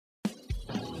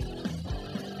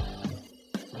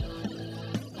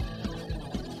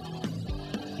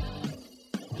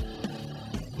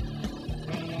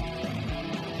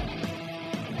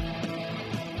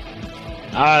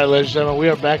All right, ladies and gentlemen, we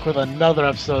are back with another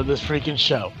episode of this freaking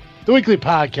show. The weekly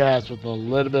podcast with a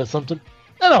little bit of something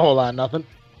and a whole lot of nothing.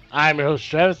 I'm your host,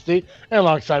 Travis D, and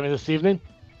alongside me this evening,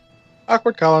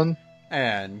 Awkward Colin.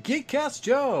 And Geekcast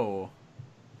Joe.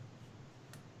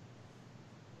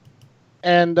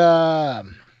 And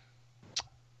I'm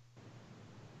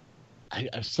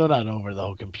still not over the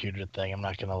whole computer thing, I'm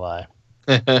not going to lie.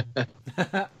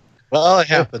 Well, it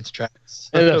happens, Travis.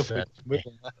 It upsets me.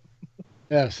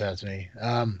 It upsets me.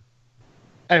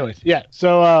 Anyways, yeah,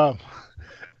 so...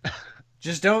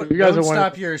 Just don't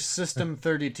stop your System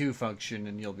 32 function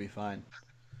and you'll be fine.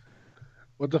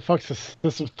 What the fuck's the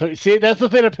System 30? See, that's the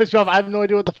thing that pissed me off. I have no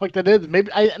idea what the fuck that is.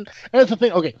 That's the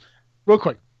thing. Okay, real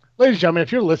quick. Ladies and gentlemen,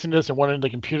 if you're listening to this and wanting the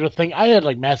computer thing, I had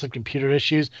like massive computer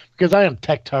issues because I am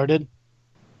tech-tarded.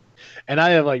 And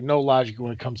I have like no logic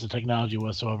when it comes to technology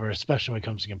whatsoever, especially when it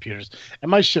comes to computers. And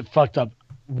my shit fucked up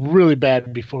really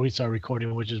bad before we started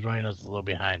recording, which is running us a little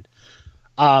behind.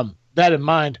 That in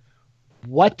mind,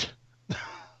 what?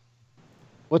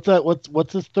 What's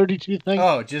this 32 thing?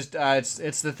 Oh, just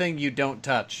it's the thing you don't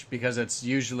touch because it's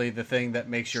usually the thing that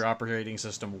makes your operating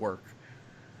system work.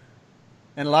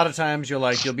 And a lot of times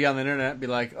you'll be on the internet and be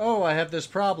like, "Oh, I have this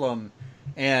problem."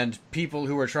 And people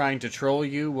who are trying to troll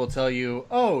you will tell you,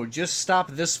 "Oh, just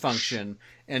stop this function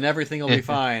and everything will be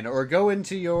fine." Or go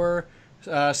into your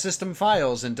system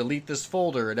files and delete this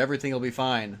folder and everything will be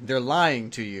fine. They're lying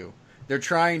to you. They're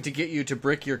trying to get you to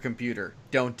brick your computer.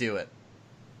 Don't do it.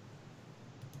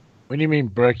 What do you mean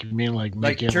brick? You mean like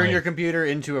turn your computer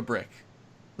into a brick?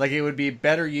 Like it would be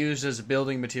better used as a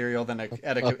building material than as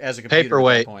a computer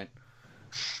paperweight. At that point.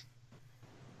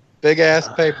 Big ass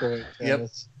paperweight. Yep.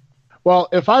 Well,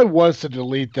 if I was to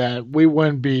delete that, we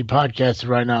wouldn't be podcasting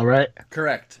right now, right?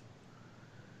 Correct.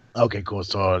 Okay, cool.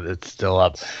 So it's still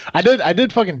up. I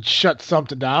did fucking shut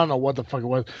something down. I don't know what the fuck it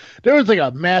was. There was like a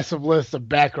massive list of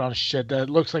background shit that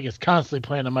looks like it's constantly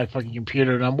playing on my fucking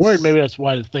computer, and I'm worried maybe that's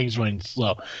why the thing's running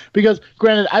slow. Because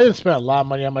granted, I didn't spend a lot of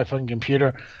money on my fucking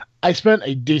computer. I spent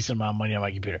a decent amount of money on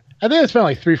my computer. I think I spent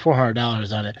like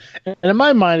 $300-$400 on it. And in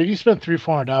my mind, if you spend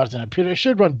 $300-$400 on a computer, it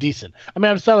should run decent. I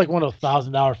mean, I'm still like one of those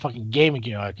 $1,000 fucking gaming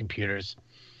computers.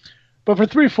 But for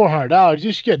 $300-$400,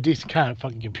 you should get a decent kind of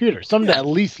fucking computer. Something that at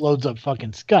least loads up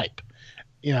fucking Skype.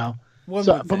 You know?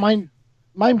 But mine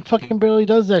fucking barely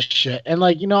does that shit. And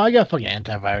like, I got fucking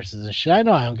antiviruses and shit. I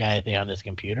know I don't got anything on this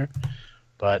computer.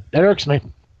 But that irks me.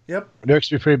 Yep. It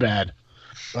irks me pretty bad.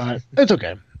 But it's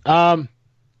okay.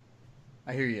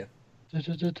 I hear you.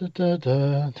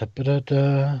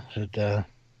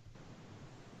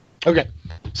 Okay.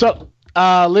 So,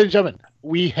 ladies and gentlemen,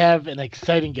 we have an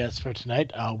exciting guest for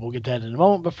tonight. We'll get that in a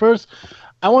moment. But first,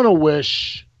 I want to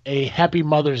wish a happy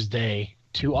Mother's Day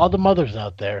to all the mothers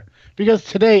out there. Because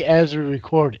today, as we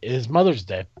record, is Mother's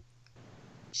Day.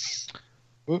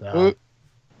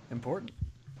 Important.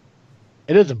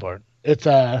 It is important. It's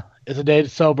a day to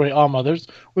celebrate all mothers,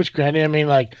 which granted, I mean,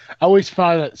 like, I always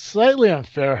find it slightly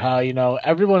unfair how,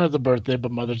 everyone has a birthday, but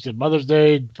mothers get Mother's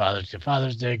Day, fathers get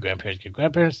Father's Day, grandparents get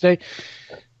Grandparents' Day.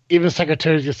 Even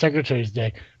secretaries get Secretary's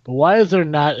Day. But why is there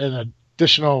not an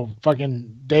additional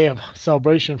fucking day of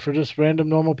celebration for just random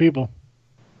normal people?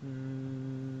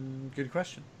 Good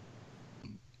question.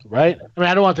 Right? I mean,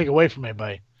 I don't want to take away from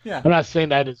anybody. Yeah. I'm not saying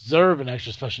that I deserve an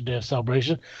extra special day of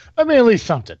celebration. I mean, at least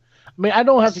something. I mean, I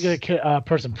don't have to get a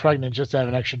person pregnant just to have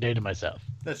an extra day to myself.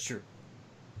 That's true.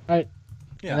 Right?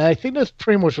 Yeah. And I think that's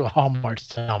pretty much what Hallmark's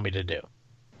tell me to do.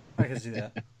 I can see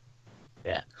that.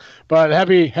 Yeah. But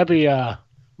happy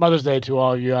Mother's Day to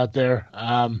all of you out there.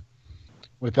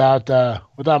 Without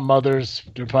mothers,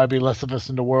 there'd probably be less of us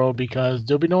in the world because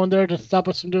there'll be no one there to stop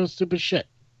us from doing stupid shit.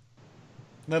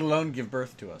 Let alone give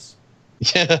birth to us.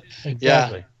 Yeah.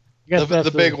 Exactly. Yeah.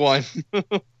 The big one.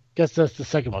 Guess that's the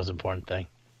second most important thing.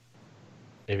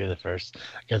 Maybe the first.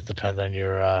 I guess it depends on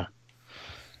your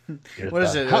what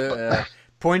is it?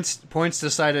 Points to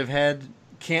side of head.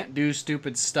 Can't do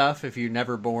stupid stuff if you're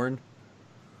never born.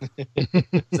 Is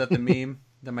that the meme?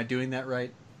 Am I doing that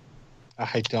right?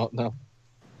 I don't know.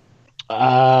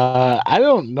 I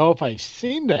don't know if I've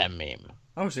seen that meme.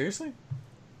 Oh, seriously?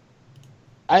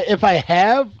 If I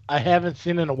have, I haven't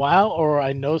seen it in a while, or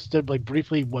I noticed it like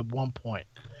briefly at one point.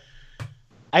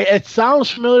 It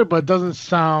sounds familiar, but it doesn't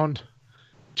sound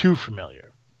too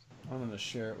familiar. I'm going to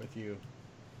share it with you.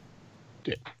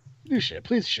 Dude,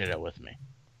 please share that with me.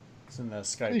 It's in the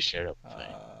Skype please share it with me.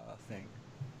 Thing.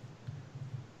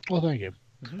 Well, thank you.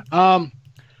 Mm-hmm.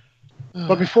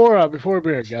 But before we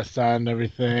bring our guests on and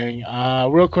everything,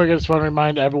 real quick, I just want to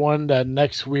remind everyone that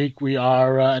next week we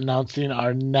are announcing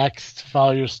our next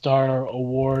Follow Your Star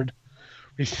Award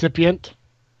recipient.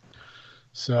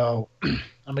 So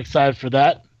I'm excited for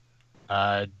that.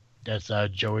 That's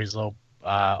Joey's little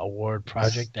award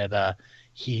project that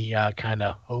he kind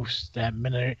of hosts that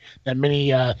mini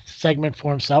segment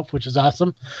for himself, which is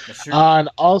awesome. And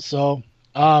also,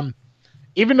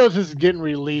 even though this is getting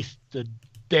released the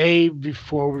day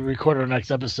before we record our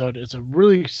next episode, it's a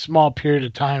really small period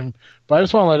of time, but I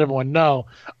just want to let everyone know.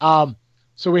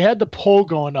 So we had the poll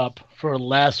going up for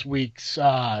last week's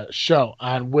show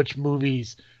on which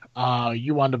movies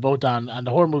you wanted to vote on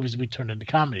the horror movies we turned into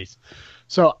comedies.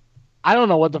 So I don't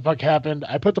know what the fuck happened.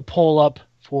 I put the poll up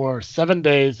for 7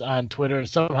 days on Twitter.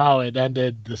 Somehow it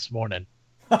ended this morning.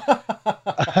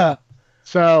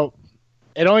 So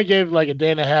it only gave like a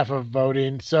day and a half of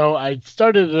voting. So I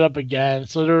started it up again.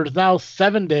 So there's now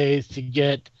 7 days to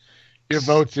get your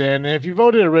votes in. And if you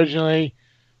voted originally,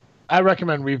 I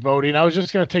recommend revoting. I was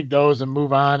just going to take those and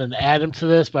move on and add them to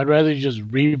this, but I'd rather you just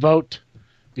revote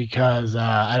because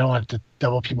I don't want to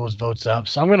double people's votes up.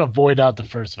 So I'm going to void out the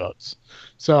first votes.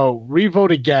 So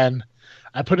revote again.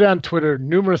 I put it on Twitter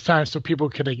numerous times so people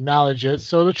could acknowledge it.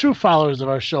 So the true followers of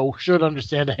our show should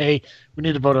understand that, hey, we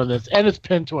need to vote on this. And it's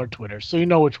pinned to our Twitter, so you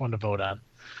know which one to vote on.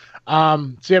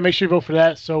 So yeah, make sure you vote for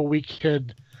that so we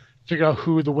could figure out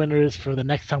who the winner is for the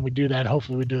next time we do that.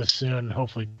 Hopefully we do it soon.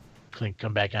 Hopefully Clint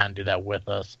come back on and do that with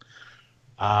us.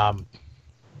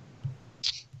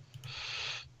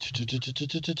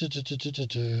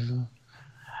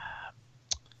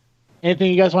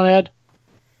 Anything you guys want to add?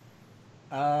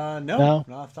 No, not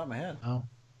off the top of my head. No.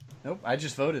 Nope, I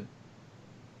just voted.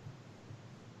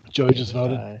 Joey just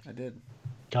voted. I did.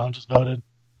 Colin just voted.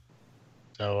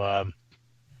 So,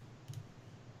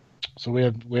 so we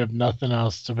have nothing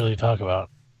else to really talk about.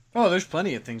 Oh, there's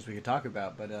plenty of things we could talk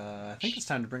about, but I think it's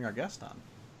time to bring our guest on.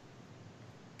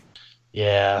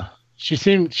 Yeah, she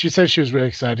said she was really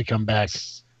excited to come back.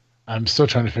 I'm still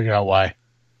trying to figure out why.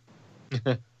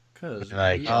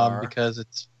 Because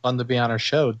it's fun to be on our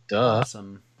show. Duh.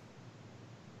 Awesome.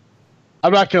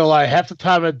 I'm not gonna lie. Half the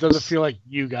time, it doesn't feel like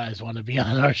you guys want to be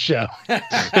on our show.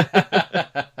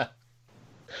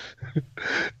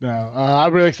 No,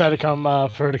 I'm really excited to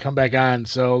for her to come back on.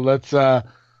 So let's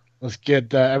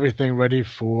get everything ready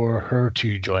for her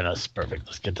to join us. Perfect.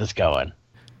 Let's get this going.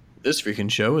 This freaking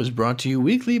show is brought to you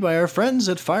weekly by our friends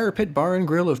at Fire Pit Bar and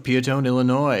Grill of Peatone,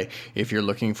 Illinois. If you're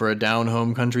looking for a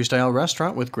down-home country-style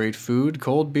restaurant with great food,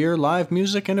 cold beer, live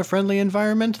music, and a friendly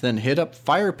environment, then hit up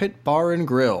Fire Pit Bar and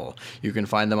Grill. You can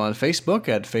find them on Facebook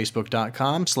at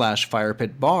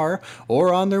facebook.com/firepitbar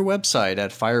or on their website at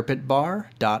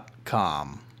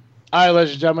firepitbar.com. All right,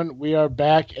 ladies and gentlemen, we are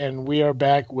back, and we are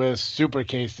back with Super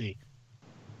Casey.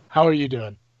 How are you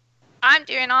doing? I'm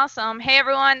doing awesome. Hey,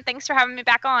 everyone. Thanks for having me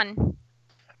back on.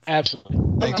 Absolutely.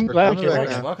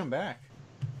 Welcome back.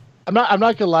 I'm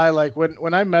not gonna lie. Like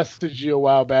when I messaged you a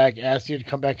while back, asking you to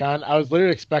come back on, I was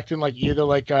literally expecting like either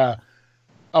like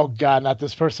oh god, not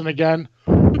this person again,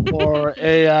 or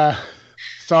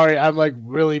sorry, I'm like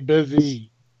really busy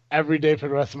every day for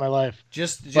the rest of my life.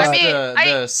 Just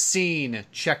the scene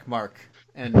check mark.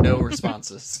 And no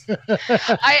responses.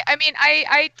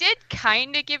 I did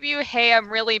kind of give you, hey, I'm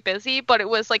really busy, but it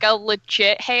was like a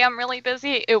legit, hey, I'm really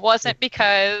busy. It wasn't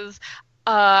because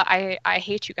I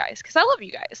hate you guys, because I love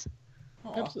you guys.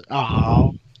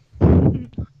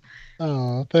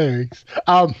 Oh, thanks.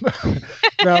 No,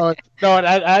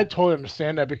 I totally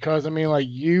understand that because I mean, like,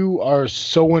 you are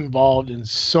so involved in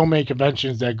so many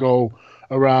conventions that go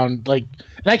around. Like,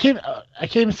 and I came to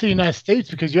the United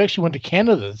States because you actually went to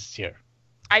Canada this year.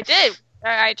 I did.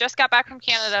 I just got back from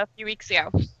Canada a few weeks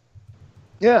ago.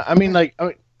 Yeah, I mean, like,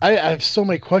 I have so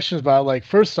many questions about, like,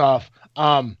 first off,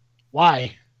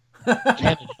 why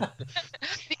Canada?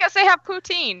 Because they have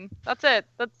poutine. That's it.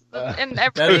 That's and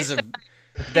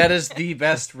that is the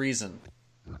best reason.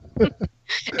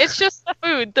 It's just the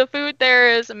food. The food there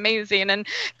is amazing, and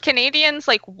Canadians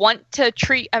like want to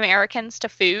treat Americans to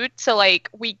food. So like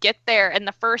we get there, and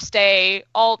the first day,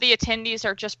 all the attendees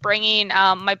are just bringing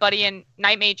my buddy and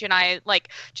Night Mage and I like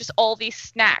just all these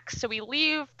snacks. So we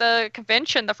leave the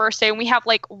convention the first day, and we have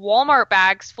like Walmart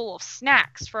bags full of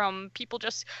snacks from people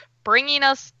just bringing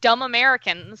us dumb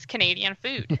Americans Canadian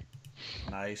food.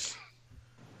 Nice.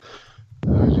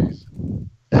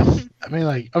 I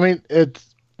mean,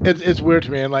 it's weird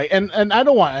to me, and like, and I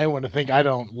don't want anyone to think I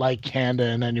don't like Canada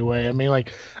in any way. I mean,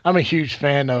 like, I'm a huge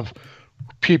fan of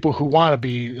people who want to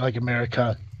be like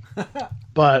America,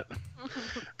 but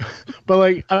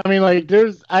like, I mean, like,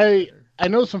 I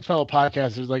know some fellow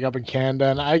podcasters like up in Canada,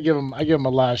 and I give them a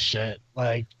lot of shit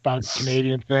like about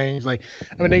Canadian things. Like,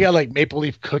 I mean, they got like maple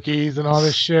leaf cookies and all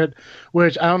this shit,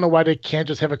 which I don't know why they can't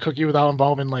just have a cookie without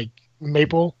involving like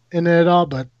maple in it at all,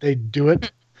 but they do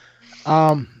it.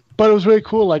 But it was really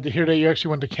cool, like to hear that you actually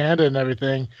went to Canada and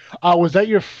everything. Was that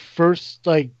your first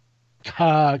like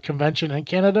convention in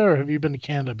Canada, or have you been to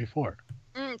Canada before?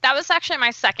 That was actually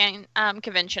my second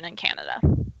convention in Canada.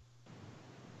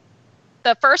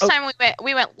 The first time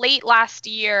we went late last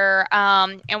year,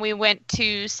 and we went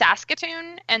to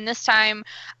Saskatoon, and this time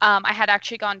I had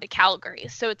actually gone to Calgary.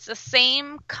 So it's the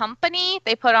same company.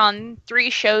 They put on 3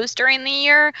 shows during the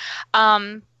year.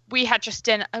 We had just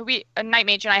done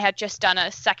Nightmage and I had just done a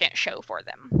second show for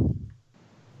them.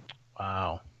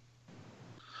 Wow.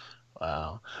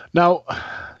 Now,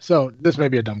 so this may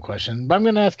be a dumb question, but I'm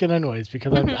going to ask it anyways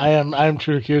because I am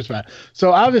truly curious about it.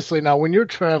 So obviously now when you're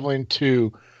traveling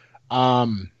to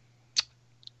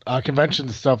conventions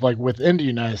and stuff like within the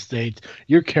United States,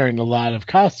 you're carrying a lot of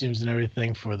costumes and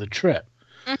everything for the trip.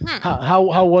 Mm-hmm.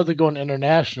 How was it going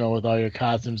international with all your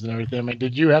costumes and everything? I mean,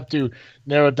 did you have to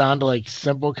narrow it down to like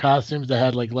simple costumes that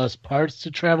had like less parts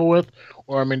to travel with,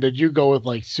 or I mean, did you go with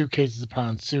like suitcases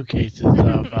upon suitcases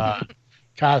of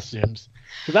costumes?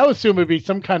 Because I would assume it'd be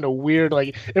some kind of weird,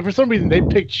 like if for some reason they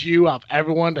picked you out of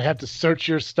everyone to have to search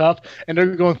your stuff, and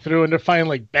they're going through and they're finding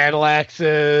like battle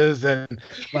axes and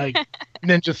like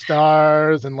ninja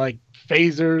stars and like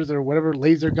phasers or whatever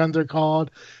laser guns are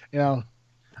called, you know.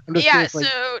 Yeah, curious,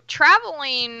 so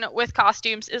traveling with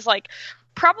costumes is like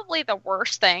probably the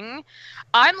worst thing.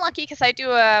 I'm lucky because I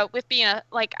do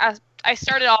I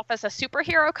started off as a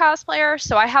superhero cosplayer,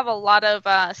 so I have a lot of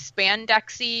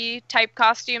spandexy type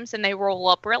costumes, and they roll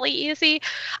up really easy.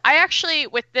 I actually,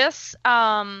 with this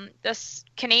this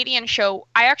Canadian show,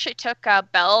 I actually took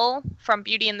Belle from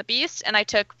Beauty and the Beast, and I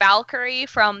took Valkyrie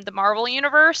from the Marvel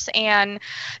Universe, and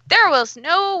there was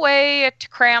no way to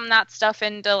cram that stuff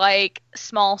into like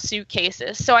small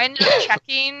suitcases. So I ended up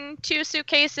checking 2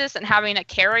 suitcases and having a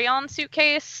carry-on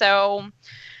suitcase. So,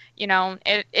 you know,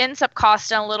 it ends up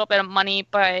costing a little bit of money,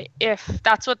 but if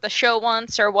that's what the show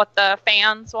wants or what the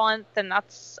fans want, then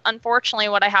that's unfortunately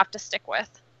what I have to stick with.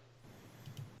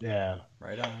 Yeah.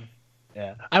 Right on.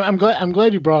 Yeah. I'm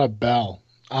glad you brought up Belle.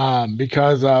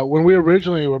 Because when we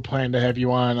originally were planning to have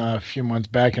you on a few months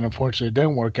back, and unfortunately it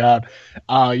didn't work out,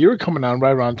 you were coming on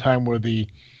right around time where the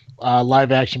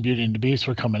live action Beauty and the Beast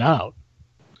were coming out.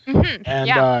 Mm-hmm. And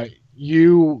yeah.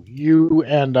 You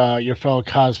and your fellow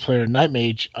cosplayer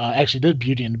Nightmage actually did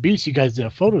Beauty and the Beast. You guys did a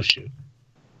photo shoot.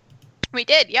 We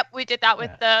did. Yep, we did that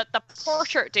with the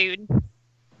portrait dude.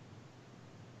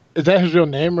 Is that his real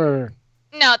name or?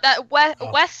 No, that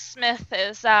Wes Smith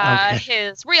is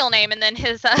his real name, and then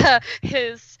his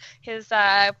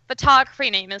photography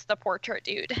name is the portrait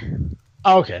dude.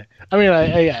 Okay. I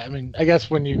mean, I guess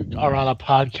when you are on a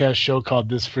podcast show called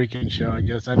This Freaking Show, I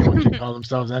guess anyone can call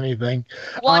themselves anything.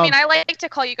 Well, I mean, I like to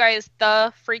call you guys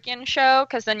The Freaking Show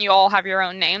because then you all have your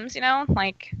own names, you know?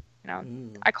 Like, you know,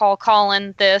 I call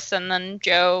Colin this, and then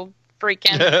Joe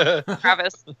Freaking,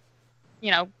 Travis, you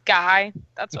know, Guy.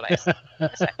 That's what I say.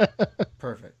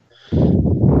 Perfect.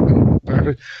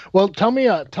 Well, tell me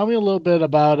a little bit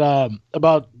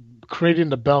about creating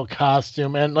the Belle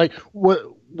costume, and like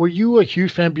were you a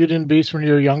huge fan of Beauty and the Beast when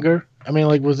you were younger? I mean,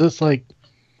 like, was this like?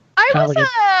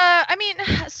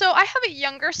 So I have a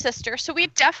younger sister, so we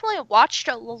definitely watched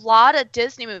a lot of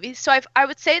Disney movies. So I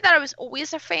would say that I was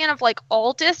always a fan of like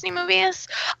all Disney movies.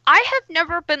 I have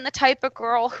never been the type of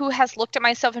girl who has looked at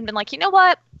myself and been like, you know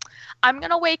what? I'm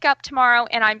going to wake up tomorrow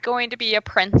and I'm going to be a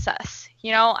princess.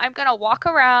 You know, I'm going to walk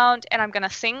around and I'm going to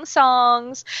sing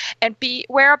songs and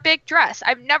wear a big dress.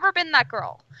 I've never been that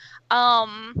girl.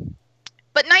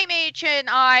 But Nightmage and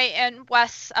I and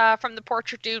Wes from the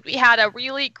Portrait Dude, we had a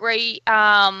really great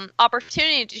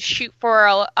opportunity to shoot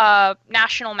for a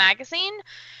national magazine.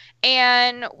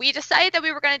 And we decided that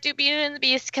we were going to do Beauty and the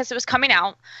Beast because it was coming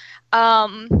out.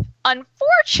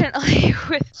 Unfortunately,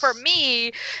 for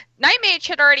me, Nightmage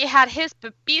had already had his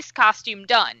Beast costume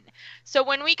done. So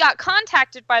when we got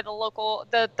contacted by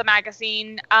the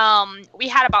magazine, we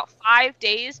had about 5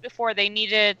 days before they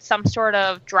needed some sort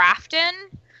of draft in.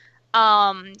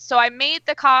 So I made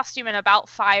the costume in about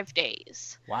 5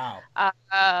 days. Wow.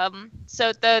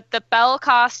 So the Belle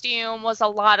costume was a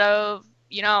lot of,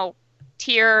 you know,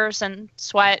 tears and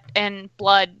sweat and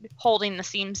blood holding the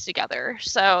seams together.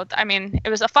 So, I mean, it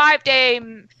was a 5-day,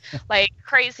 like,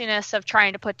 craziness of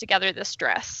trying to put together this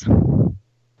dress.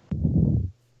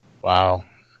 Wow.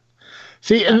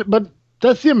 See, but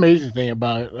that's the amazing thing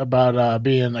about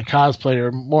being a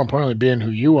cosplayer, more importantly, being who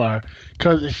you are.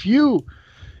 Because if you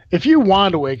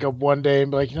wanted to wake up one day and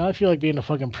be like, you know, I feel like being a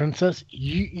fucking princess,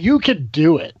 you could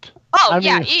do it. Oh,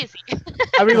 easy.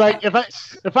 I mean, like,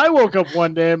 if I woke up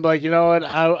one day and be like, you know what,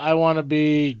 I want to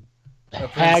be A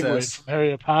Hagrid princess. from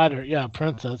Harry Potter. Yeah,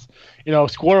 princess.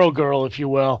 Squirrel girl, if you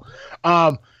will.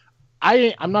 I'm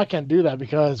not gonna do that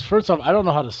because first off, I don't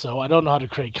know how to sew. I don't know how to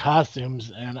create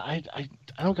costumes, and I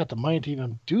don't got the money to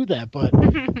even do that. But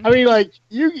I mean, like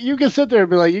you can sit there and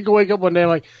be like, you can wake up one day and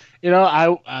like,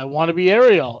 I want to be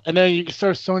Ariel, and then you can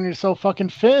start sewing yourself fucking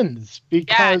fins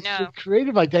because no. you're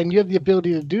creative like that, and you have the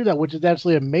ability to do that, which is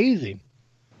absolutely amazing.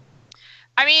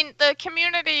 I mean, the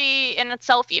community in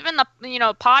itself, even the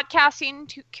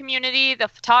podcasting community, the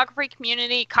photography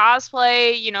community,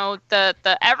 cosplay,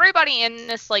 the everybody in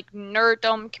this like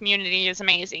nerddom community is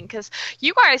amazing because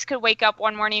you guys could wake up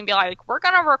one morning and be like, we're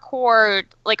gonna record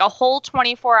like a whole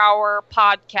 24-hour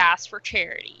podcast for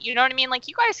charity. You know what I mean? Like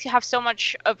you guys have so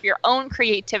much of your own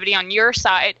creativity on your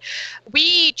side.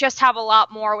 We just have a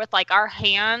lot more with like our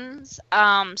hands.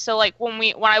 So like when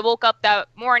I woke up that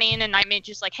morning and I made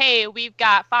just like, hey, we've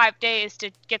got 5 days to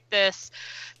get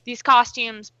these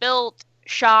costumes built,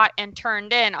 shot, and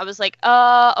turned in. I was like,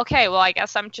 okay, well, I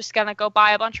guess I'm just gonna go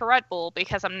buy a bunch of Red Bull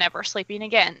because I'm never sleeping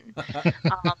again. So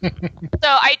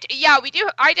I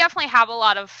definitely have a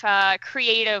lot of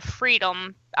creative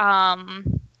freedom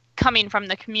coming from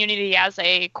the community as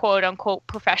a quote unquote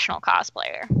professional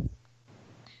cosplayer.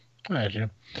 Gotcha.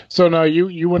 So now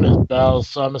you went as Belle,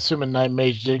 so I'm assuming Night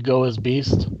Mage did go as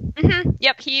Beast. Mm-hmm.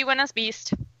 Yep, he went as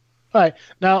Beast. All right.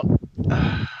 Now,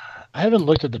 I haven't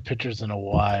looked at the pictures in a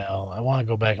while. I want to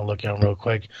go back and look at them real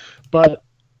quick. But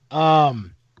how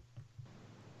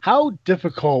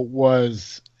difficult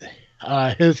was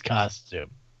his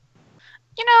costume?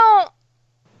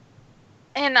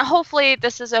 And hopefully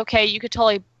this is okay. You could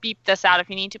totally beep this out if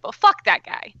you need to, but fuck that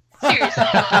guy. Seriously.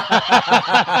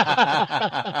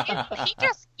 he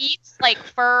just eats like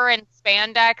fur and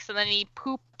spandex and then he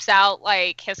poops out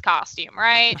like his costume,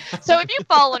 right? So if you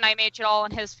follow Night Mage at all on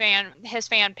his fan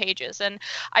pages, and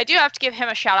I do have to give him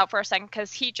a shout out for a second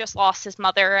because he just lost his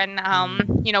mother, and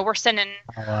we're sending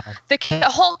the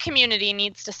whole community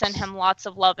needs to send him lots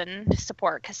of love and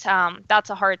support because that's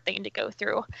a hard thing to go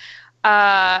through.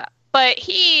 But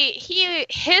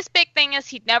his big thing is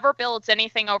he never builds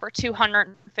anything over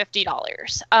 $250.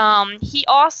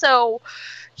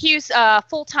 He's a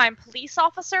full-time police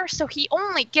officer, so he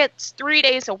only gets 3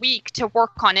 days a week to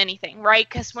work on anything, right?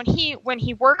 Because when he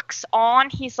works on,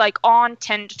 he's like on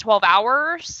 10 to 12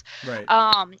 hours, right?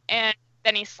 And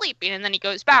then he's sleeping, and then he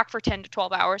goes back for 10 to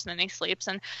 12 hours, and then he sleeps,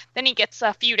 and then he gets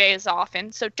a few days off.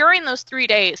 And so during those 3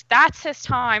 days, that's his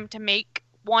time to make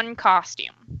one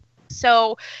costume.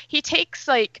 So he takes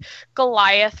like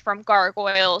Goliath from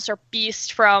Gargoyles or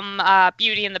Beast from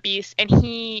Beauty and the Beast, and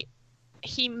he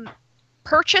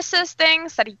purchases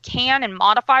things that he can and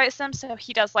modifies them. So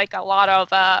he does like a lot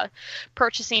of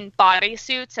purchasing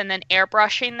bodysuits and then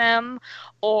airbrushing them,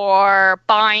 or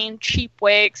buying cheap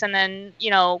wigs and then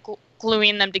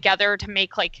gluing them together to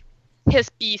make like his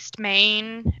Beast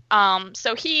mane.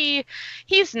 So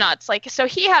he's nuts. Like, so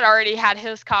he had already had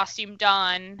his costume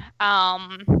done.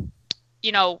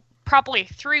 Probably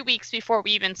 3 weeks before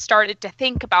we even started to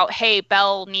think about, hey,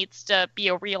 Belle needs to be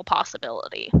a real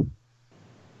possibility.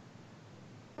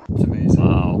 It's amazing.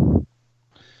 Wow.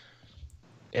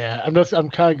 Yeah, I'm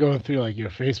kind of going through like your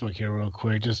Facebook here real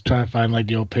quick, just trying to find like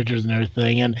the old pictures and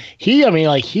everything. And he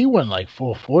went like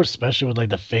full force, especially with like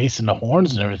the face and the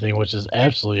horns and everything, which is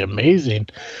absolutely amazing.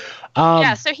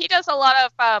 So he does a lot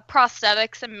of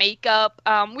prosthetics and makeup.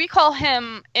 He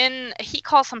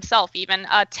calls himself even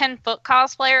a 10-foot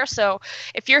cosplayer. So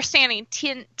if you're standing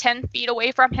 10 feet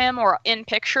away from him or in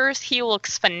pictures, he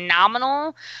looks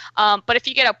phenomenal. But if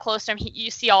you get up close to him, you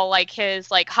see all like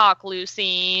his like hawk loose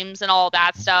seams and all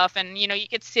that stuff. And, you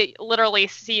could literally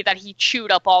see that he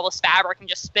chewed up all this fabric and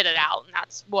just spit it out. And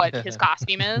that's what his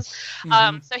costume is.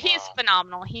 So he's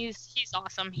phenomenal. He's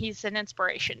awesome. He's an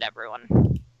inspiration to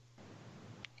everyone.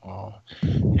 Oh,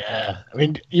 yeah.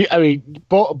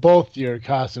 Both your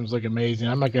costumes look amazing.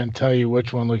 I'm not going to tell you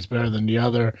which one looks better than the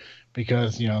other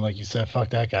because, like you said,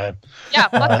 fuck that guy. Yeah,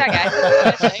 fuck that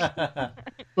guy.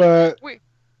 But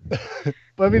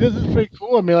this is pretty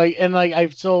cool.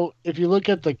 So if you look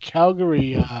at the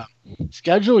Calgary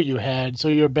schedule you had, so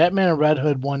you're Batman and Red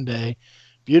Hood one day,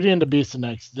 Beauty and the Beast the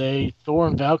next day, Thor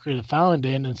and Valkyrie the following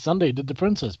day, and then Sunday did the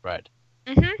Princess Bride.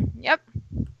 Mm-hmm. Yep.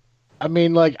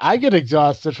 I get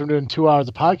exhausted from doing 2 hours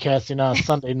of podcasting on a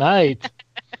Sunday night.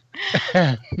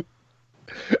 And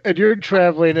you're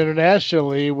traveling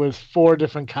internationally with 4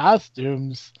 different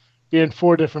costumes, being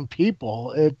 4 different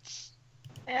people. It's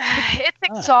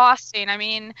exhausting.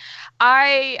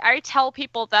 I tell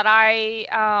people that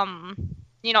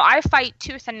I fight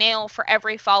tooth and nail for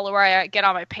every follower I get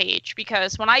on my page,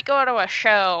 because when I go to a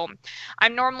show,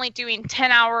 I'm normally doing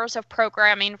 10 hours of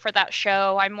programming for that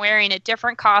show. I'm wearing a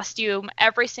different costume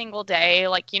every single day.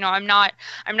 Like, I'm not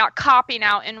copying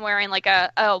out and wearing like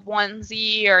a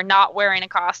onesie or not wearing a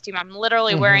costume. I'm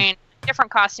literally wearing a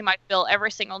different costume I built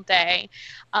every single day.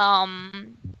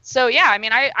 So yeah, I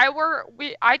mean,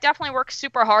 I definitely work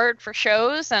super hard for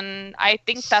shows, and I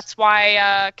think that's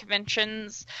why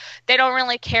conventions, they don't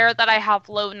really care that I have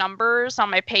low numbers on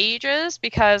my pages,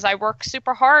 because I work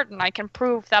super hard and I can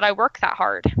prove that I work that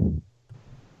hard.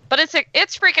 But it's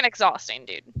freaking exhausting,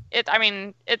 dude.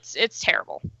 It's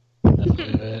terrible.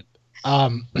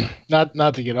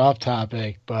 Not to get off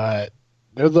topic, but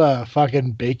there's a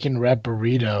fucking bacon wrap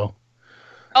burrito.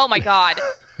 Oh my god.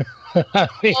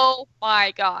 Oh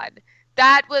my god.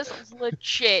 That was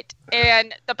legit.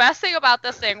 And the best thing about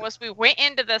this thing was we went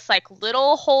into this like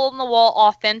little hole in the wall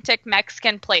authentic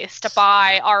Mexican place to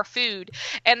buy our food,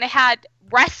 and they had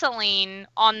wrestling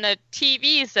on the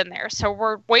TVs in there. So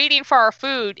we're waiting for our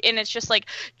food, and it's just like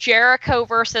Jericho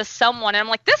versus someone. And I'm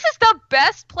like, this is the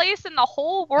best place in the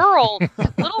whole world.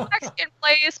 Little Mexican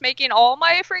place making all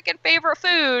my freaking favorite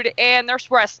food, and there's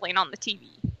wrestling on the TV.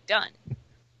 Done.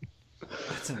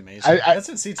 That's amazing. That's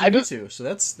at CTV too, so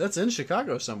that's in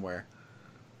Chicago somewhere.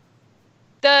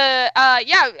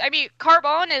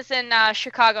 Carbone is in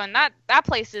Chicago, and that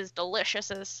place is delicious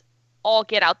as all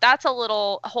get out. That's a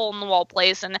little hole in the wall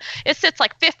place, and it sits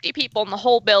like 50 people in the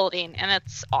whole building, and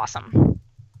it's awesome.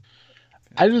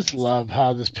 I just love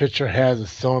how this picture has a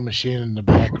sewing machine in the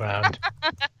background.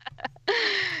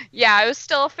 Yeah, I was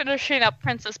still finishing up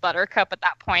Princess Buttercup at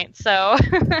that point, so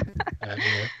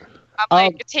I'm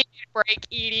like taking a break,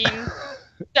 eating,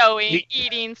 sewing,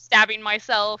 eating, stabbing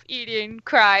myself, eating,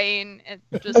 crying.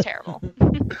 It's just terrible.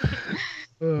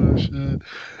 Oh shit!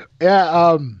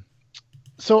 Yeah.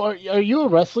 So are you a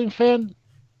wrestling fan?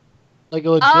 Like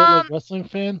a legit wrestling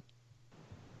fan?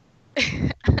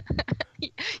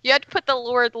 You had to put the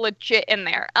word legit in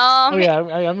there. Oh yeah, I'm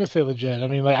gonna say legit. I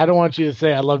mean, like, I don't want you to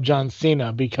say I love John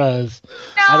Cena, because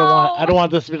I don't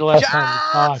want this to be the last time we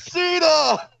talk.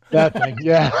 Cena! That thing,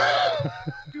 yeah. I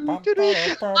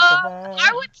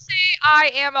would say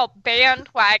I am a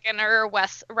bandwagoner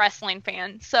wrestling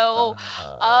fan. So,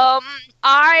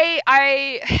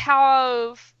 I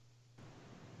have.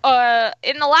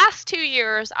 In the last 2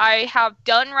 years, I have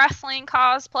done wrestling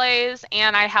cosplays,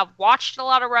 and I have watched a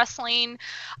lot of wrestling.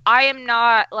 I am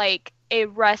not like a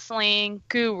wrestling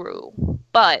guru,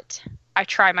 but I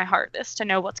try my hardest to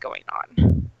know what's going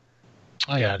on.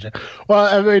 I gotcha. Well,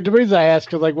 I mean, the reason I asked,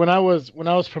 because like when I was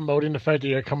promoting the fact that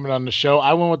you're coming on the show,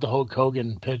 I went with the Hulk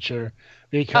Hogan picture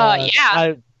because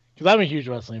I'm a huge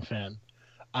wrestling fan,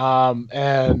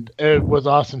 and it was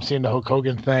awesome seeing the Hulk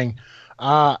Hogan thing.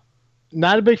 Not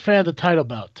a big fan of the title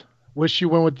belt. Wish you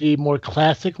went with the more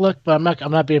classic look, but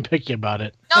I'm not being picky about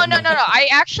it. No. I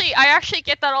actually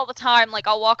get that all the time. Like,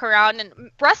 I'll walk around, and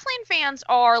wrestling fans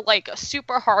are like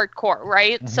super hardcore,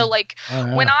 right? Mm-hmm. So like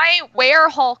when I wear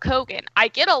Hulk Hogan, I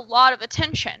get a lot of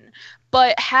attention.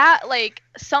 But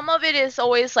some of it is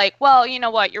always like, well, you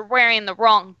know what, you're wearing the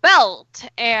wrong belt,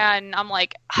 and I'm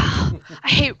like, I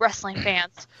hate wrestling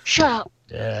fans. Shut up.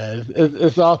 Yeah,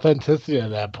 it's authenticity at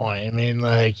that point. I mean,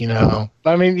 like, I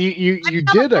mean, you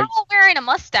did. I'm wearing a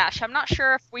mustache. I'm not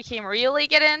sure if we can really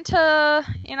get into,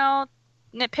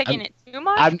 nitpicking it too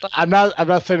much. I'm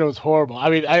not saying it was horrible. I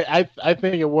mean, I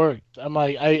think it worked. I'm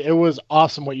like, it was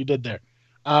awesome what you did there.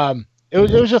 It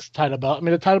was just a title belt. I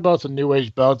mean, the title belt's a new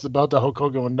age belt. It's a belt that Hulk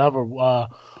Hogan would never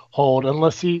hold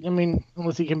unless he came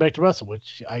back to wrestle,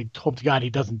 which I hope to God he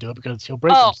doesn't do it, because he'll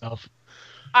break himself.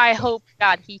 I hope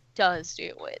God he does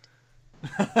do it.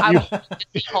 I want to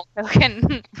see Hulk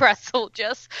Hogan wrestle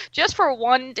just for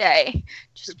one day.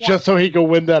 Just so he could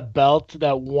win that belt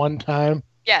that one time?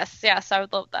 Yes, I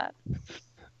would love that.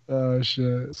 Oh,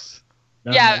 shit.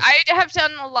 Nice. Yeah, I have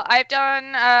done a lot. I've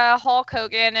done Hulk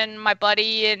Hogan, and my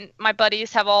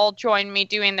buddies have all joined me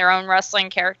doing their own wrestling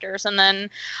characters, and then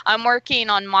I'm working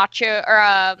on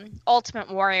Ultimate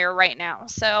Warrior right now.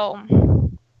 So,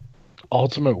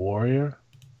 Ultimate Warrior?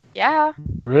 Yeah.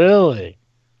 Really?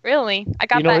 I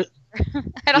got that.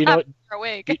 I don't have a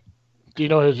wig. Do you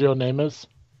know what his real name is?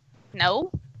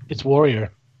 No. It's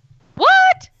Warrior.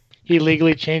 What? He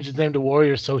legally changed his name to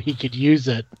Warrior so he could use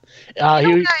it. You know what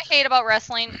I hate about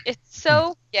wrestling? It's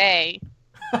so gay.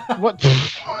 What?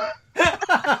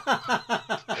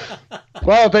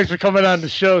 Well, thanks for coming on the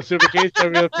show, Super Case. I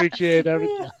really appreciate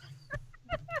everything.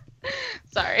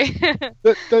 Sorry.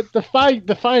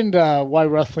 Define why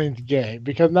wrestling's gay,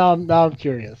 because now I'm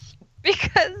curious.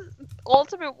 Because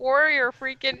Ultimate Warrior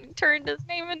freaking turned his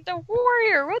name into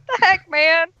Warrior. What the heck,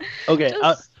 man? Okay,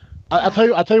 Just- I'll tell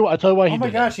you why he Oh my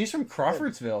did gosh, he's from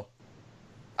Crawfordsville.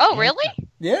 Oh, really?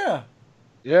 Yeah. it.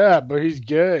 Yeah, but he's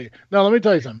gay. No, let me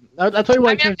tell you something. I'll tell you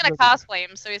why. I mean, I'm gonna cosplay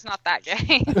him, so he's not that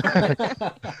gay.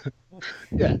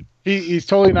 Yeah, he's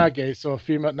totally not gay. So a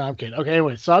female. No, I'm kidding. Okay,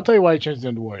 anyway, so I'll tell you why he changed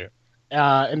into Warrior.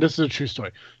 And this is a true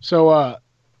story. So,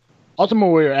 Ultimate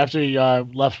Warrior, after he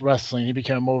left wrestling, he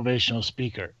became a motivational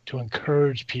speaker to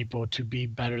encourage people to be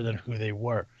better than who they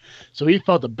were. So he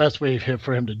felt the best way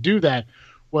for him to do that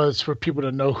was for people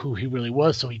to know who he really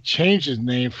was. So he changed his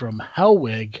name from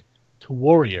Hellwig to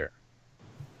Warrior.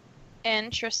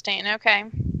 Interesting. Okay.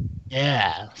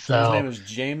 Yeah. So his name So is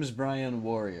James Bryan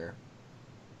Warrior.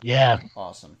 yeah.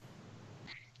 Awesome.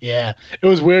 Yeah, it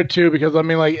was weird too because I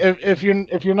mean, like, if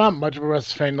you're not much of a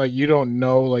wrestling fan, like, you don't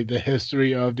know like the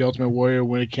history of the Ultimate Warrior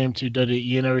when it came to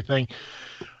WWE and everything.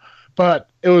 But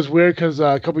it was weird because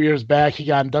a couple years back he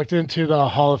got inducted into the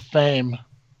Hall of Fame.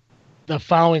 The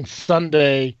following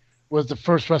Sunday was the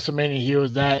first WrestleMania he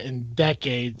was at in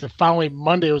decades. The following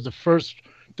Monday was the first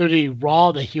 30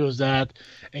 Raw that he was at,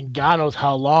 and God knows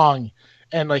how long.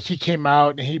 And like he came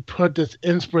out and he put this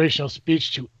inspirational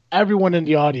speech to everyone in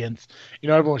the audience. You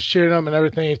know, everyone was cheering him and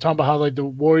everything. He's talking about how like the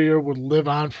Warrior would live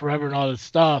on forever and all this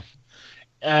stuff.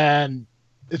 And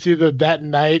it's either that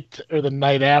night or the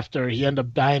night after he ended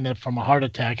up dying from a heart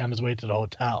attack on his way to the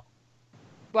hotel.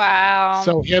 Wow.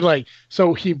 So he had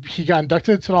he got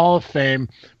inducted into the Hall of Fame,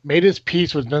 made his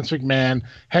peace with Vince McMahon,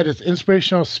 had his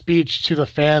inspirational speech to the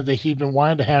fans that he'd been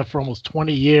wanting to have for almost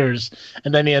 20 years,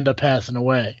 and then he ended up passing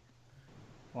away.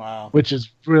 Wow. Which is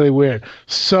really weird.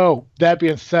 So, that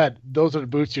being said, those are the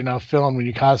boots you're now filling when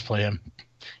you cosplay him.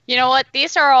 You know what?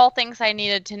 These are all things I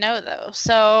needed to know, though.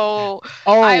 So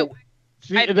Oh, I that's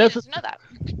needed to know that.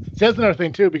 another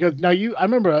thing, too, because now I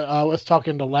remember I was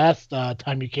talking the last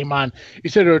time you came on, you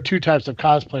said there are two types of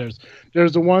cosplayers.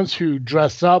 There's the ones who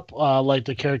dress up like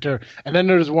the character, and then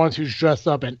there's the ones who dress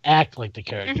up and act like the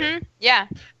character. Mm-hmm. Yeah.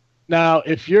 Now,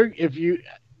 if you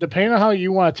depending on how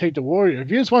you want to take the Warrior, if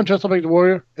you just want to dress up like the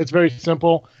Warrior, it's very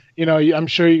simple. You know, I'm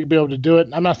sure you'll be able to do it.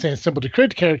 I'm not saying it's simple to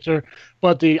create the character,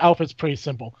 but the outfit's pretty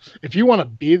simple. If you want to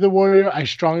be the Warrior, I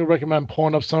strongly recommend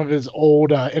pulling up some of his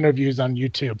old interviews on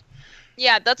YouTube.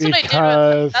 Yeah, that's what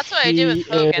I did with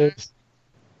Hogan.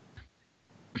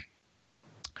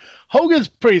 Hogan's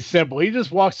pretty simple. He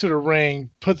just walks to the ring,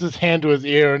 puts his hand to his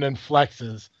ear, and then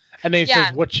flexes. And then he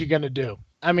says, "What you gonna do?"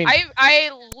 I mean, I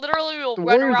literally will run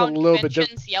Warrior's around a little bit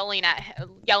conventions yelling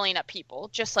at people,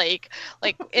 just like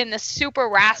in the super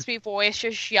raspy voice,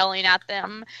 just yelling at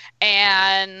them,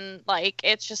 and like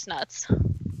it's just nuts. I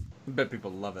bet people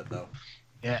love it though.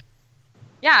 Yeah.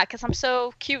 Yeah, because I'm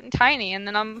so cute and tiny, and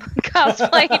then I'm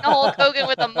cosplaying Hulk Hogan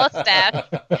with a mustache.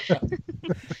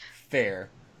 Fair.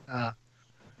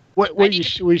 What we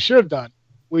should have done,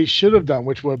 which would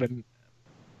have been,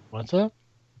 what's that?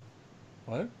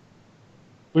 What?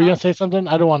 Were you gonna say something?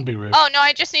 I don't want to be rude. Oh no,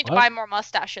 I just need to What? buy more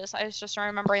mustaches. I was just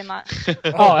remembering that.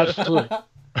 Oh, absolutely.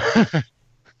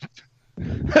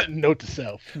 Note to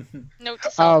self. Note to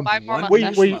self: buy more One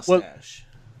mustaches. mustache.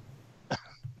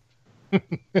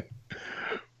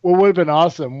 What would have been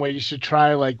awesome, what you should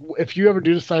try, like, if you ever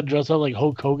do decide to dress up like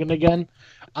Hulk Hogan again,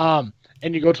 and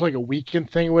you go to like a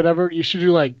weekend thing or whatever, you should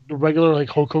do like the regular like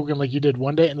Hulk Hogan like you did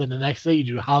one day, and then the next day you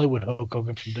do Hollywood Hulk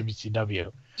Hogan from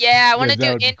WCW. Yeah, I want to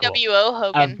Yeah, do that would be NWO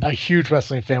Hogan. A huge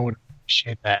wrestling fan would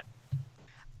appreciate that.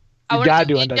 I You want gotta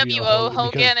to do do NWO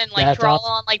Hogan because and like that's draw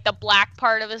awesome. on like the black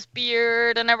part of his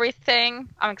beard and everything.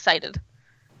 I'm excited.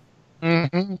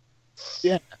 Mm-hmm.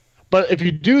 Yeah, but if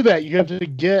you do that, you have to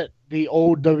get the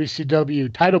old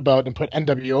WCW title belt and put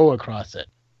NWO across it.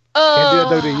 Can't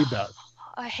do that WWE belt.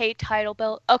 I hate title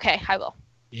belt. Okay, I will.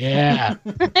 Yeah,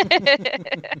 you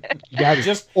got to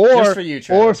Just or for you,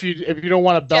 or Travis. if you don't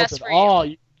want a belt Just at for you. all.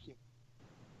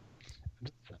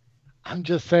 I'm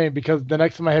just saying, because the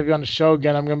next time I have you on the show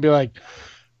again, I'm gonna be like,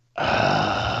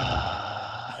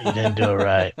 you didn't do it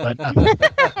right. But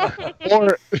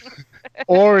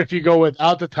or if you go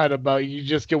without the title belt, you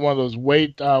just get one of those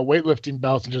weightlifting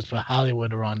belts and just put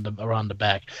Hollywood around the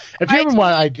back. If you I ever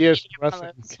want ideas for one of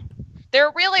wrestling, those.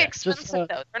 They're really Yeah, just, expensive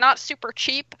though. They're not super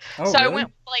cheap. Oh, So I really? went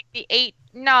for like the 8.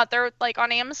 No, they're like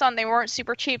on Amazon. They weren't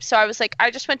super cheap. So I was like,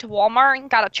 I just went to Walmart and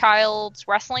got a child's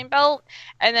wrestling belt,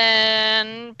 and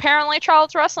then apparently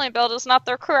child's wrestling belt is not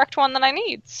the correct one that I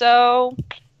need. So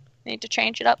I need to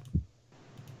change it up.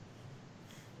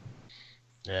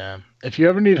 yeah. If you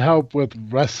ever need help with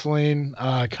wrestling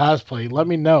cosplay, let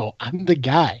me know. I'm the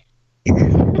guy.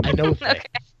 I know things. Okay.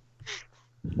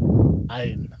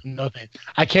 Nothing.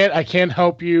 I can't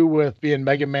help you with being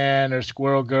Mega Man or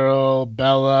Squirrel Girl,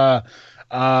 Bella,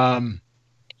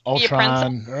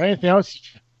 Ultron, or anything else.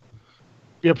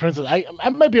 Be a princess. I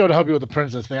might be able to help you with the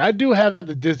princess thing. I do have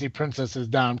the Disney princesses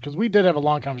down because we did have a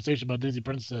long conversation about Disney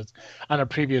princesses on a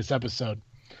previous episode.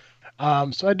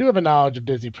 So I do have a knowledge of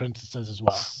Disney princesses as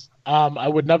well. I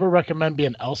would never recommend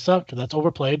being Elsa because that's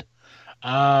overplayed.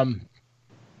 I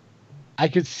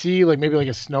could see maybe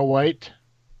a Snow White,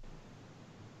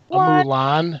 a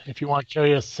Mulan if you want to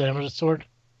carry a samurai sword.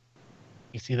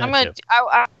 You see that?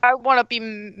 I want to be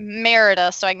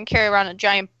Merida so I can carry around a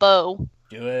giant bow.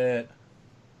 Do it.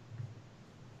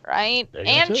 Right,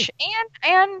 and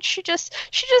she just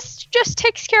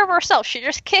takes care of herself. She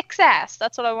just kicks ass.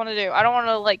 That's what I want to do. I don't want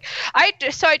to I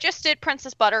just did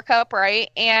Princess Buttercup, right?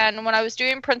 And when I was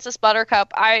doing Princess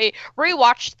Buttercup, I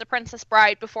rewatched The Princess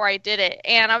Bride before I did it,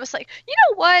 and I was like, you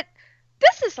know what?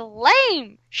 This is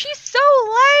lame. She's so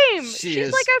lame.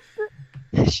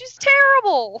 She's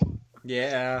terrible.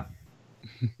 Yeah.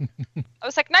 I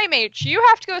was like, Night Mage, you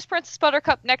have to go as Princess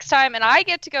Buttercup next time, and I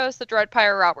get to go as the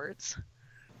Dreadpire Roberts.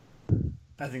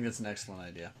 I think that's an excellent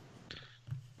idea.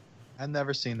 I've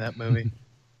never seen that movie.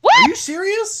 What? Are you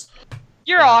serious?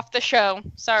 You're off the show.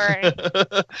 Sorry.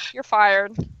 You're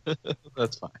fired.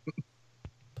 That's fine.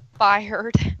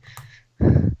 Fired.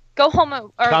 Go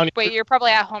home. Wait, you're probably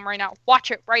at home right now.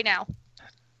 Watch it right now.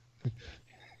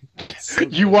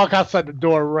 You walk outside the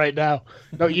door right now.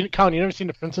 No, Colin, you never seen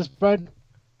The Princess Bride?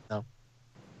 No.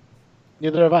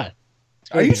 Neither have I.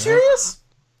 Are you serious?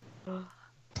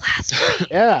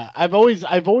 Yeah, I've always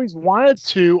wanted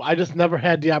to. I just never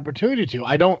had the opportunity to.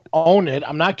 I don't own it.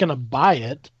 I'm not gonna buy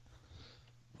it.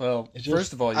 Well,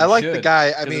 first of all, I like the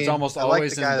guy. I mean, it's almost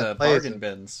always in the bargain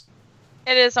bins.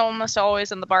 It is almost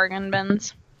always in the bargain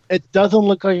bins. It doesn't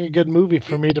look like a good movie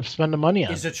for me to spend the money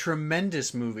on. It's a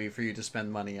tremendous movie for you to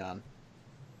spend money on.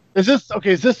 Is this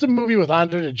the movie with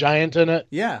Andre the Giant in it?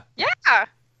 Yeah. Yeah.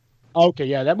 Okay,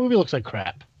 yeah, that movie looks like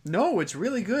crap. No, it's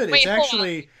really good. Wait, it's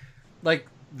actually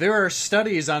there are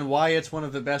studies on why it's one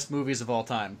of the best movies of all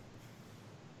time.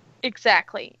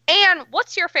 Exactly. And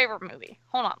what's your favorite movie?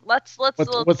 Hold on. Let's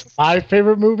What's my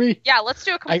favorite movie? Yeah, let's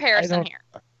do a comparison here.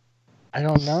 I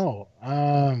don't know.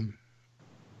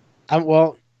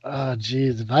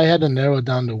 If I had to narrow it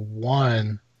down to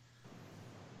one,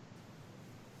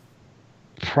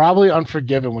 probably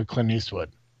Unforgiven with Clint Eastwood.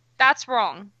 That's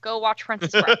wrong. Go watch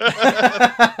Princess Bride.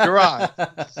 You're wrong.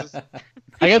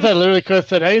 I guess I literally could have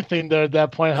said anything there at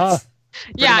that point, huh?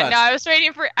 Yeah, no, I was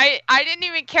waiting for... I didn't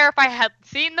even care if I had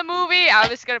seen the movie. I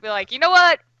was going to be like, you know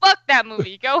what? Fuck that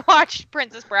movie. Go watch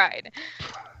Princess Bride.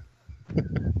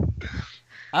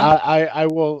 I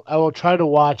will try to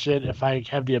watch it if I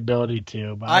have the ability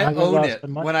to. But I own it.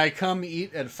 When I come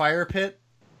eat at Fire Pit,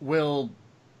 we'll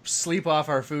sleep off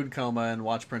our food coma and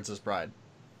watch Princess Bride.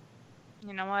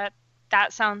 You know what?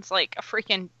 That sounds like a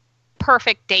freaking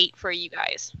perfect date for you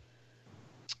guys.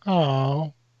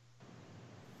 Oh.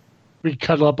 We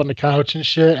cuddle up on the couch and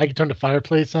shit. I can turn the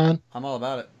fireplace on. I'm all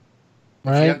about it.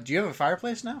 Right? Do you have a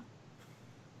fireplace now?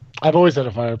 I've always had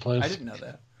a fireplace. I didn't know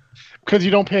that. Because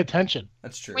you don't pay attention.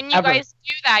 That's true. When you guys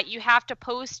do that, you have to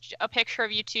post a picture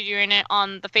of you two doing it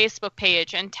on the Facebook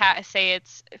page and say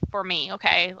it's for me,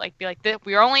 okay? Be like,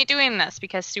 we're only doing this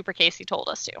because Super Casey told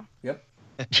us to. Yep.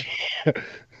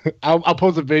 I'll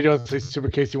post a video and say Super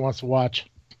Casey wants to watch.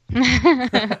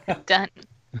 Done.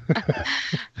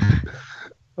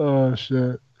 Oh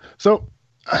shit! So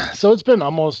it's been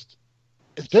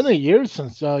a year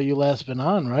since you last been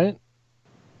on, right?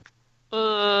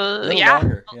 Yeah.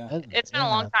 Longer, yeah. It's been a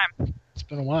long time. It's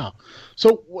been a while.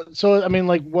 So I mean,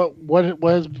 what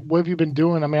have you been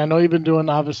doing? I mean, I know you've been doing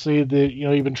obviously you've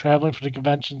been traveling for the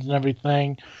conventions and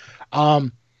everything.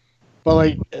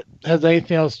 But has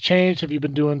anything else changed? Have you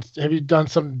done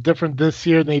something different this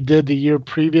year than you did the year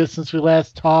previous since we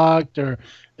last talked? Or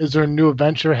is there a new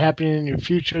adventure happening in your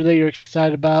future that you're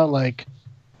excited about?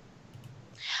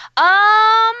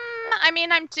 I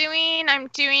mean, I'm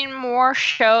doing more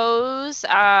shows.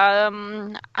 I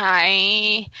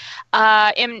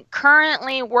am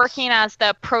currently working as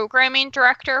the programming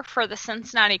director for the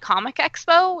Cincinnati Comic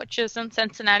Expo, which is in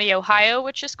Cincinnati, Ohio,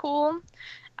 which is cool.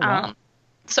 Wow.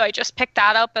 So I just picked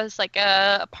that up as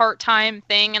a part-time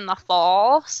thing in the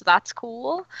fall, so that's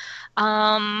cool.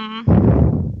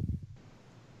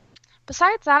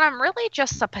 Besides that, I'm really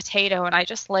just a potato, and I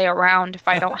just lay around if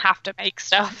I don't have to make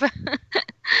stuff.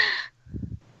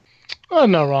 Oh,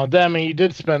 no wrong with that. I mean, you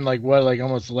did spend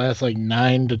almost the last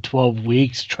 9 to 12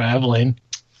 weeks traveling.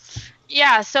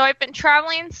 Yeah, so I've been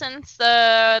traveling since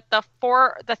the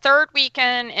third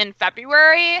weekend in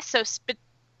February. So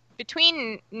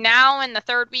between now and the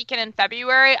third weekend in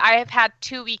February, I have had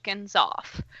 2 weekends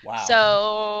off. Wow.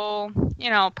 So,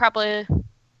 probably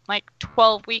like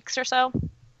 12 weeks or so.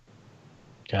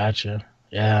 Gotcha.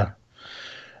 Yeah.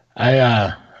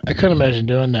 I couldn't imagine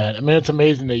doing that. I mean, it's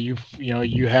amazing that you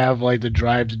have like the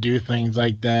drive to do things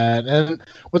like that. And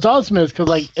what's awesome is because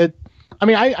like it. I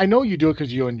mean, I know you do it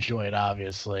because you enjoy it,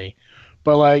 obviously.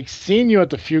 But like seeing you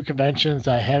at the few conventions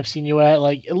I have seen you at,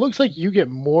 like it looks like you get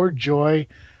more joy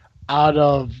out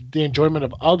of the enjoyment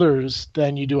of others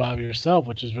than you do out of yourself,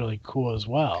 which is really cool as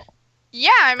well.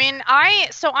 Yeah, I mean,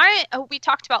 we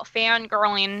talked about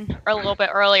fangirling a little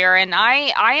bit earlier, and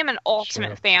I am an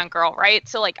ultimate fangirl, right?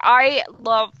 So like, I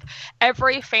love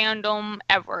every fandom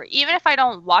ever, even if I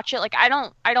don't watch it. Like, I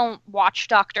don't watch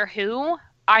Doctor Who.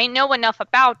 I know enough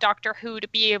about Doctor Who to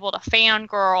be able to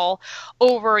fangirl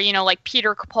over, like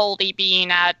Peter Capaldi being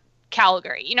at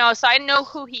Calgary, so I know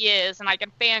who he is, and I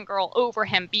can fangirl over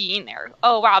him being there.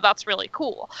 Oh wow, that's really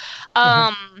cool.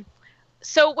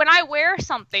 So when I wear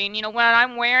something, when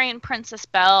I'm wearing Princess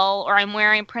Belle or I'm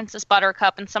wearing Princess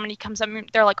Buttercup and somebody comes up and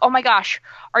they're like, oh my gosh,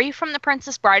 are you from The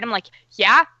Princess Bride? I'm like,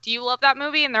 yeah. Do you love that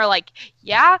movie? And they're like,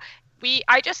 yeah.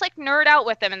 I just like nerd out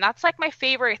with them, and that's like my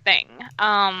favorite thing.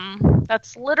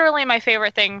 That's literally my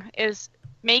favorite thing, is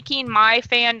making my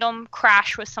fandom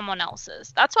crash with someone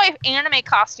else's. That's why anime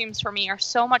costumes for me are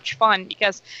so much fun,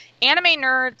 because anime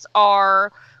nerds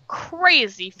are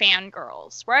crazy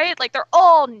fangirls, right? Like, they're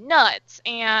all nuts.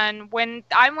 And when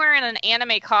I'm wearing an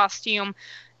anime costume,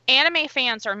 anime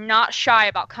fans are not shy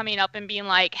about coming up and being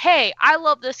like, hey, I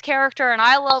love this character, and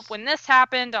I love when this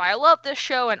happened, and I love this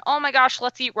show, and oh my gosh,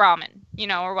 let's eat ramen,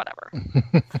 or whatever.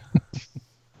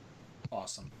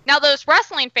 Awesome. Now, those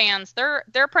wrestling fans,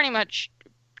 they're pretty much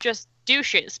just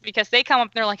douches, because they come up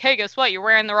and they're like, hey, guess what? You're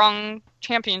wearing the wrong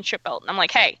championship belt. And I'm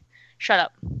like, hey, shut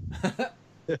up.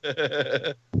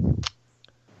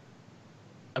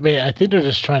 I mean, I think they're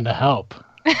just trying to help.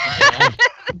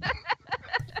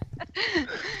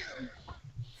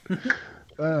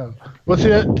 Well,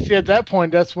 see, at that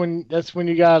point, that's when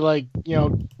you gotta like,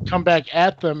 come back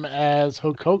at them as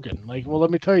Hulk Hogan. Like, well, let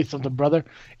me tell you something, brother.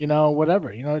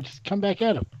 Whatever. Just come back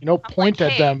at them. Point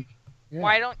like, at them. Yeah.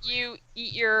 Why don't you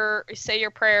say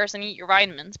your prayers and eat your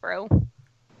vitamins, bro?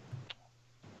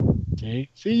 See,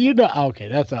 okay,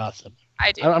 that's awesome.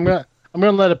 I do. I'm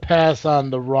gonna let it pass on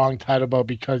the wrong title, but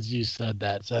because you said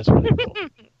that, so that's really cool.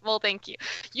 Well, thank you.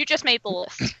 You just made the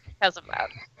list because of that.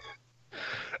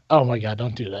 Oh my God!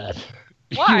 Don't do that.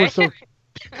 Why?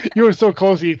 You were so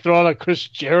close. You throw out a Chris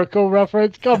Jericho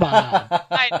reference. Come on.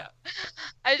 I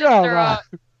know.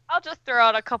 I'll just throw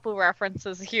out a couple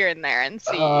references here and there and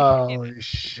see. Oh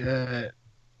shit.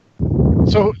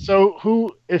 So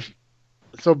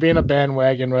being a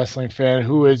bandwagon wrestling fan,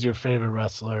 who is your favorite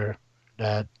wrestler?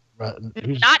 Not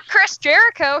Chris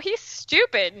Jericho. He's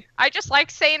stupid. I just like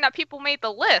saying that people made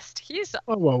the list. He's the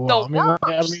worst.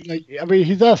 I mean,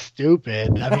 he's not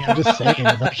stupid. I mean, I'm just saying.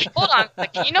 Hold on.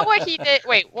 You know what he did?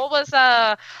 Wait, what was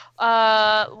oh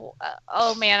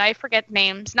man, I forget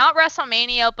names. Not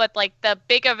WrestleMania, but like the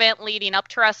big event leading up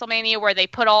to WrestleMania where they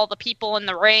put all the people in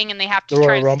the ring and they have to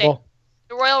try to stay.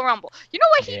 The Royal Rumble. You know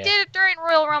what he did during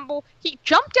Royal Rumble? He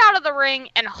jumped out of the ring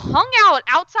and hung out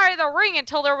outside of the ring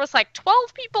until there was like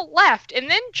 12 people left,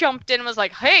 and then jumped in and was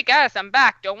like, hey guys, I'm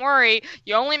back. Don't worry.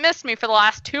 You only missed me for the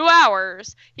last 2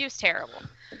 hours. He was terrible.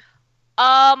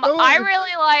 I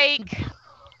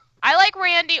like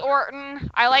Randy Orton.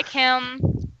 I like him.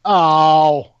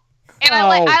 Oh. And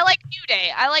I like New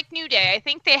Day. I like New Day. I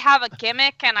think they have a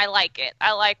gimmick, and I like it.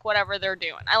 I like whatever they're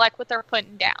doing. I like what they're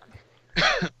putting down.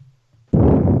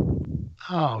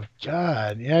 Oh,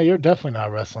 God. Yeah, you're definitely not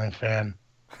a wrestling fan.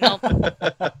 Nope.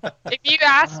 If you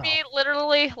ask me,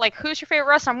 literally, like, who's your favorite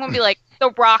wrestler? I'm going to be like, The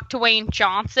Rock, Dwayne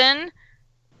Johnson.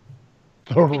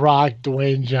 The Rock,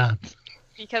 Dwayne Johnson.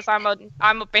 Because I'm a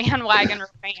bandwagoner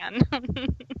fan.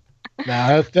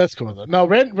 No, that's cool though. No,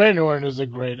 Randy Orton is a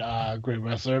great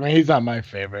wrestler. I mean, he's not my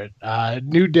favorite.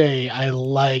 New Day, I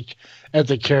like as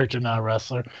a character, not a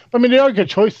wrestler. But I mean, they are good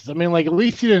choices. I mean, like at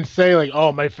least he didn't say like,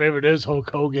 oh, my favorite is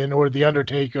Hulk Hogan or The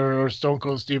Undertaker or Stone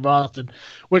Cold Steve Austin.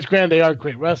 Which, granted, they are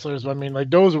great wrestlers. But I mean, like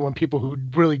those are when people who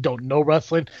really don't know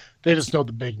wrestling, they just know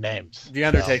the big names. The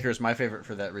Undertaker is my favorite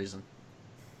for that reason.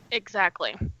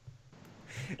 Exactly.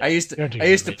 I used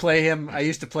to play him on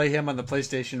the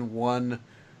PlayStation 1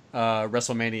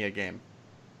 WrestleMania game.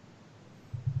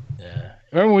 Yeah.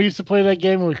 Remember we used to play that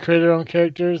game and we created our own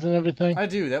characters and everything? I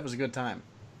do. That was a good time.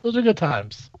 Those are good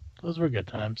times. Those were good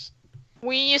times.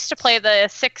 We used to play the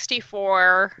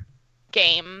 64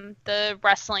 game, the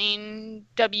wrestling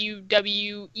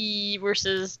WWE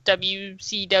versus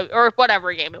WCW or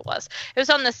whatever game it was. It was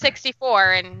on the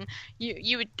 64, and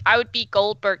I would beat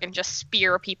Goldberg and just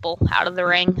spear people out of the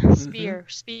ring. Spear,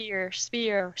 spear,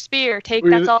 spear, spear.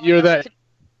 That's all.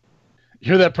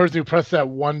 You're that person who pressed that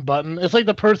one button. It's like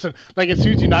the person, like as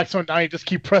soon as you knock someone down, you just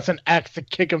keep pressing X to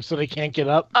kick them so they can't get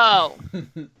up. Oh,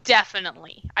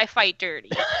 definitely. I fight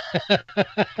dirty.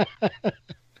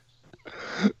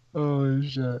 Oh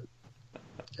shit!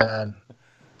 God.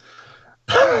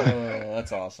 Oh,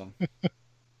 that's awesome.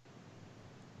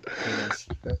 Goodness.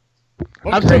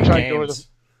 What I'm still great trying to games.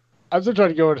 I'm still trying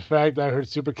to go with the fact that I heard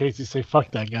Super Casey say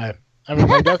 "fuck that guy." I mean,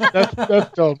 like, that's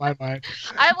still in my mind.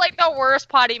 I have like the worst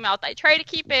potty mouth. I try to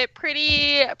keep it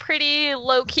pretty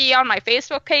low key on my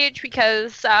Facebook page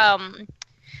because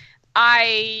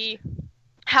I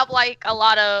have like a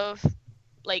lot of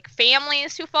like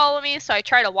families who follow me, so I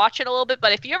try to watch it a little bit.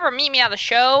 But if you ever meet me at a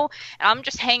show and I'm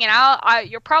just hanging out,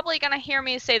 you're probably gonna hear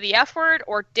me say the F word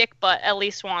or dick butt at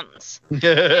least once. And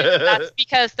that's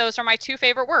because those are my two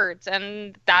favorite words,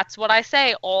 and that's what I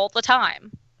say all the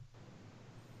time.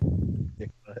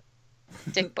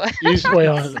 Dick butt. You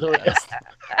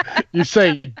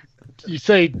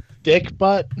say dick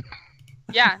butt?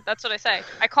 Yeah, that's what I say.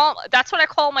 That's what I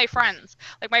call my friends.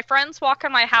 Like my friends walk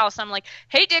in my house, I'm like,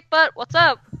 "Hey, dick butt, what's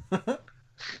up?"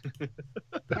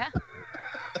 Yeah.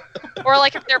 Or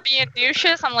like if they're being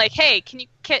douches, I'm like, "Hey, can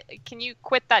you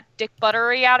quit that dick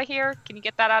buttery out of here? Can you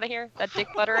get that out of here? That dick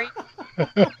buttery?"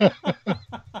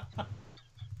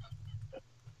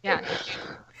 Yeah.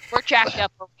 We're jacked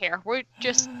up over here. We're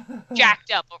just jacked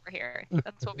up over here.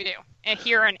 That's what we do. And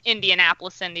here in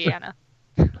Indianapolis, Indiana.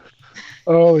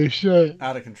 Holy shit!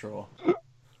 Out of control.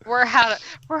 We're out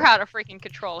of freaking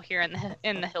control here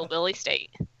in the hillbilly state.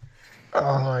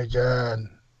 Oh my god,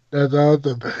 that's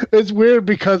awesome! It's weird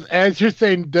because as you're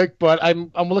saying dick butt,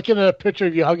 I'm looking at a picture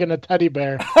of you hugging a teddy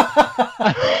bear. Dude,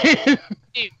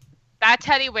 that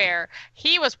teddy bear,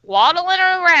 he was waddling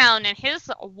around, and his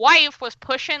wife was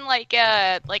pushing like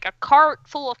a cart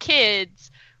full of kids.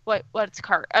 What's a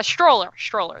cart? A stroller.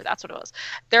 That's what it was.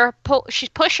 She's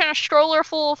pushing a stroller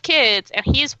full of kids, and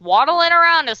he's waddling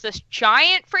around as this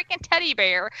giant freaking teddy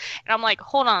bear. And I'm like,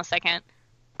 hold on a second,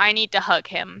 I need to hug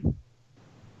him.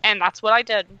 And that's what I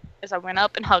did. Is I went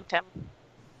up and hugged him.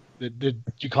 Did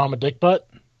you call him a dick butt?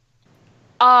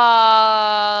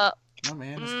 Oh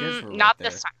man, his kids were right not there.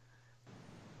 this time.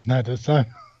 Not this time.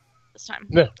 This time.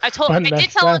 No.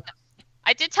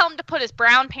 I did tell him to put his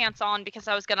brown pants on because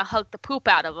I was gonna hug the poop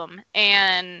out of him,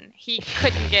 and he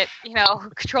couldn't get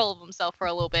control of himself for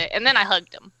a little bit, and then I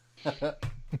hugged him.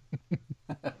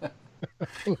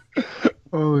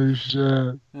 Holy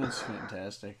shit! That's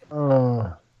fantastic.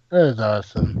 Oh, that's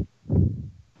awesome.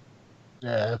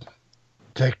 Yeah,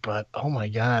 dick butt. Oh my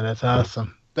god, that's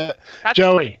awesome.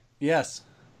 Joey. Yes.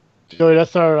 Joey,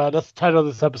 that's the title of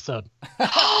this episode.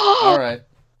 All right.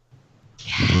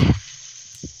 Yes.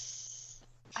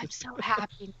 I'm so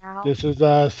happy now. This is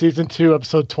season 2,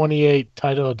 episode 28,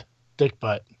 titled "Dick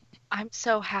Butt." I'm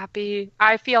so happy.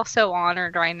 I feel so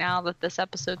honored right now that this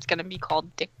episode's gonna be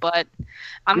called Dick Butt.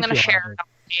 I'm gonna share it on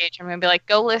the page. I'm gonna be like,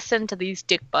 go listen to these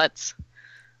dick butts.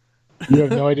 You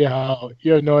have no idea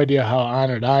how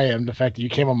honored I am. The fact that you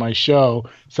came on my show,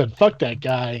 said "fuck that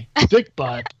guy," dick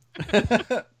butt,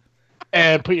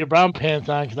 and put your brown pants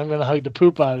on because I'm gonna hug the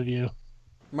poop out of you.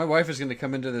 My wife is going to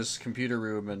come into this computer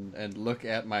room and look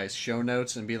at my show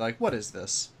notes and be like, "What is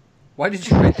this? Why did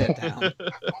you write that down?"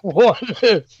 What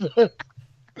is this?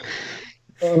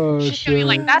 Oh, she's gonna be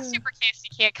like, "That Super Casey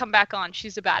can't come back on.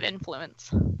 She's a bad influence."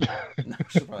 No,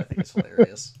 she'll probably think it's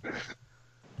hilarious.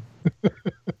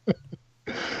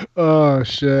 Oh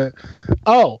shit!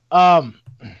 Oh,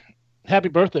 happy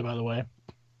birthday, by the way.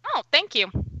 Oh, thank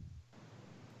you.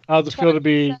 How's it feel to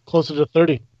be closer to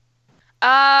 30?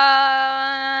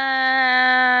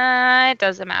 It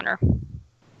doesn't matter.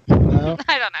 No?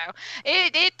 I don't know.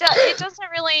 It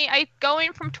doesn't really.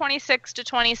 Going from 26 to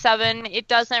 27. It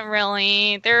doesn't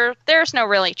really. There's no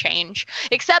really change,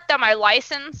 except that my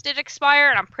license did expire,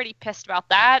 and I'm pretty pissed about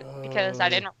that because I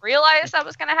didn't realize that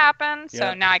was gonna happen. So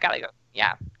Yeah. now I gotta go.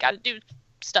 Yeah, gotta do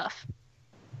stuff.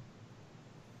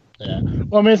 Yeah.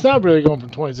 Well, I mean, it's not really going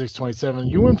from 26 to 27.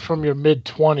 You went from your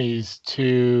mid-20s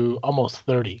to almost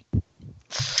 30.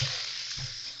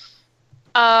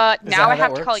 Now how I that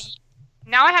have to call works? you.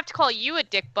 Now I have to call you a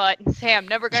dick butt and say I'm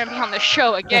never gonna be on the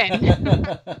show again.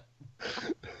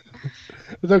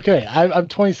 It's okay. I'm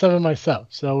 27 myself,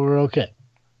 so we're okay.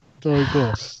 Totally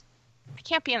cool. I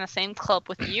can't be in the same club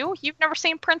with you. You've never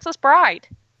seen Princess Bride.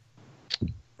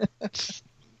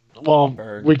 Well,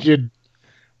 Bird. we could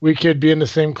we could be in the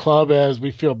same club as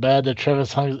we feel bad that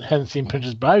Travis hadn't seen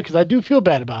Princess Bride, because I do feel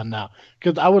bad about it now.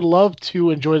 Because I would love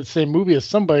to enjoy the same movie as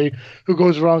somebody who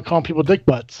goes around calling people dick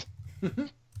butts.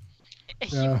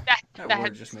 Yeah. That word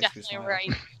That's just makes me definitely smile. right.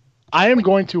 I am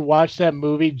going to watch that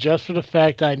movie just for the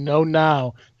fact I know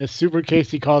now that Super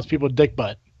Casey calls people dick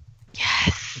butt.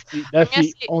 Yes. That's I'm gonna the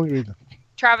see- only reason.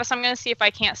 Travis, I'm gonna see if I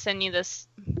can't send you this.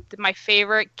 My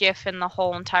favorite GIF in the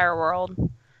whole entire world.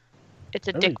 It's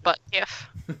a Really? dick butt GIF.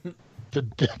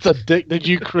 It's a dick. Did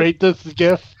you create this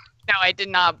GIF? No, I did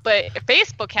not, but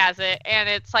Facebook has it, and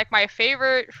it's like my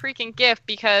favorite freaking GIF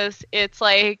because it's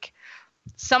like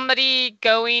somebody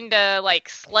going to like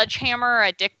sledgehammer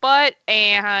a dick butt,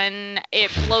 and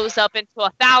it blows up into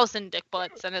 1,000 dick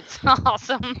butts, and it's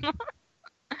awesome.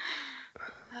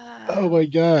 Oh my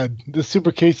god, the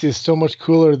Super Casey is so much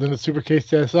cooler than the Super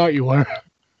Casey I thought you were.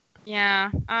 Yeah.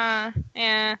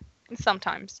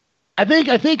 Sometimes. I think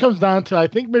it comes down to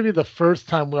maybe the first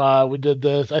time we did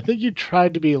this, I think you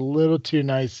tried to be a little too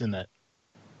nice in it.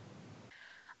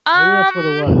 Maybe that's what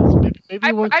it was. Maybe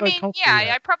you weren't I quite mean, comfortable yeah,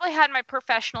 yet. I probably had my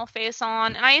professional face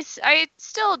on, and I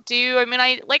still do. I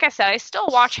mean, like I said, I still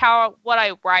watch what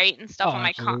I write and stuff Oh, on my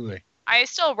absolutely. I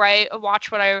still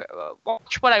watch what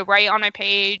I write on my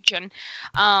page, and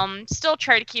still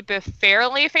try to keep it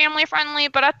fairly family friendly.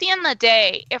 But at the end of the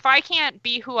day, if I can't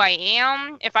be who I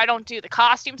am, if I don't do the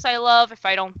costumes I love, if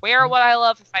I don't wear what I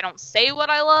love, if I don't say what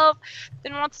I love,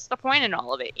 then what's the point in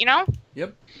all of it, you know?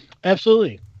 Yep.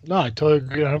 Absolutely. No, I totally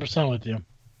agree 100% with you.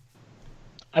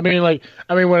 I mean, when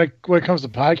it comes to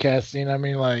podcasting, I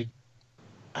mean, like,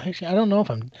 actually, I don't know if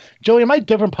I'm Joey. Am I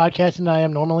different podcasting than I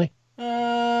am normally?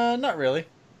 Not really.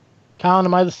 Colin,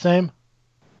 am I the same?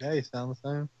 Yeah, you sound the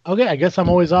same. Okay, I guess I'm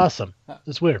always awesome.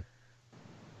 It's weird.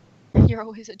 You're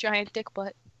always a giant dick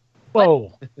butt.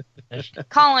 Whoa.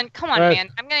 Colin, come on, Right. man.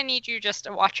 I'm gonna need you just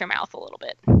to watch your mouth a little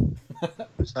bit.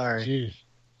 Sorry.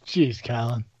 Jeez,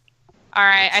 Colin. All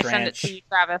right, I send it Trench. to you,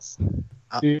 Travis.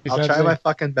 I'll, You I'll sound try like- my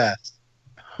fucking best.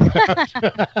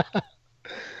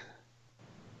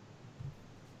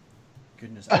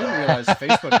 Goodness, I didn't realize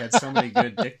Facebook had so many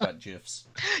good dick butt gifs.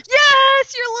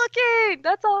 Yes, you're looking.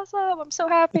 That's awesome. I'm so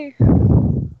happy.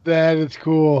 That is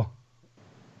cool.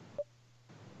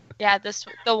 Yeah,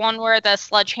 the one where the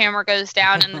sledgehammer goes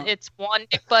down and it's one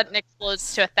dick butt and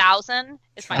explodes to 1,000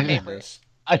 is my favorite.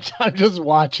 Tremendous. I'm just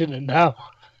watching it now.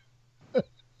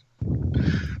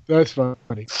 That's funny.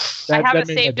 I have that it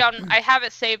made saved my- on. I have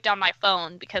it saved on my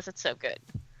phone because it's so good.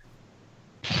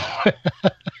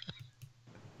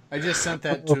 I just sent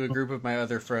that to a group of my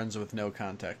other friends with no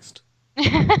context.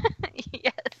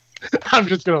 Yes, I'm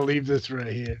just gonna leave this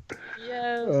right here.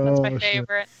 yes, that's my Oh, shit.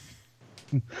 favorite.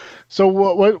 So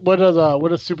what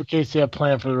does Super Casey have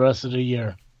planned for the rest of the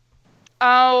year?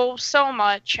 Oh, so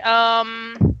much. I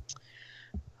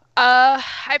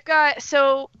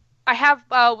have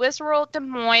Wizworld Des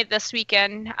Moines this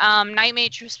weekend.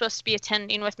 Nightmage was supposed to be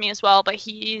attending with me as well, but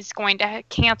he's going to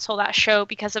cancel that show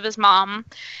because of his mom.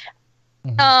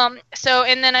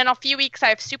 And then in a few weeks I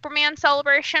have Superman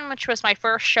Celebration, which was my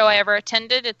first show I ever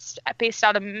attended. It's based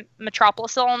out of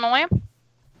Metropolis, Illinois.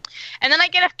 And then I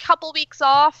get a couple weeks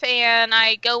off and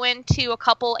I go into a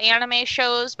couple anime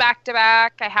shows back to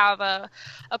back. I have a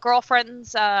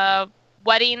girlfriend's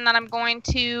wedding that I'm going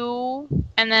to.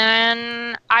 And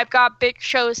then I've got big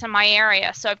shows in my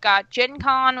area. So I've got Gen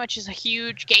Con, which is a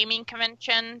huge gaming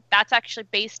convention. That's actually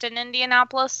based in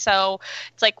Indianapolis. So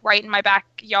it's like right in my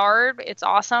backyard. It's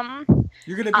awesome.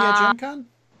 You're going to be at Gen Con?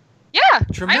 Yeah. I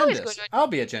always Tremendous. go to it. I'll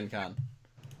be at Gen Con.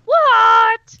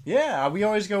 What? Yeah, we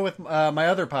always go with my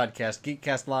other podcast,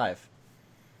 Geekcast Live.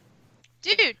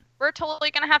 Dude, we're totally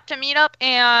going to have to meet up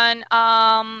and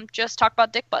just talk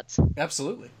about dick butts.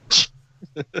 Absolutely.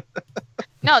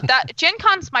 No, that Gen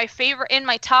Con's my favorite, in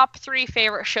my top 3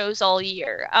 favorite shows all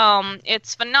year.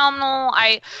 It's phenomenal.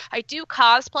 I do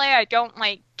cosplay. I don't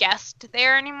like guest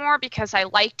there anymore because I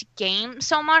like to game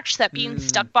so much that being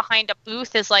stuck behind a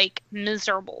booth is like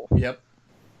miserable. Yep.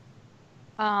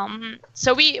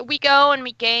 So we go and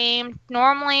we game.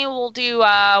 Normally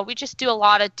we just do a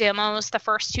lot of demos the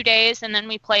first 2 days, and then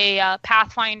we play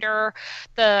Pathfinder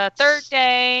the 3rd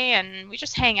day, and we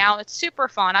just hang out. It's super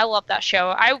fun. I love that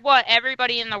show. I want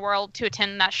everybody in the world to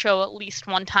attend that show at least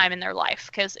one time in their life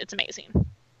because it's amazing.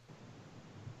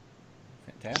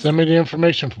 Fantastic. Send me the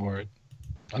information for it.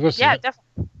 I'll go see Yeah, it.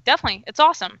 definitely. It's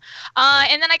awesome.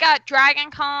 And then I got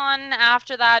Dragon Con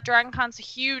after that. Dragon Con's a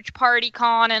huge party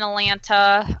con in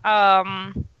Atlanta.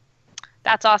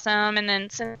 That's awesome. And then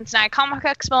Cincinnati Comic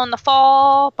Expo in the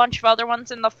fall, a bunch of other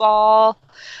ones in the fall.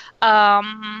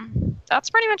 That's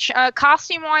pretty much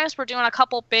costume wise. We're doing a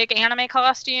couple big anime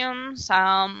costumes.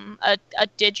 A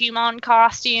Digimon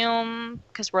costume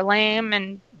because we're lame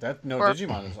and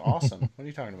Digimon is awesome. What are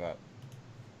you talking about?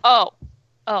 Oh,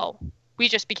 we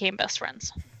just became best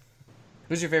friends.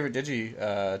 Who's your favorite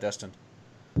Destin?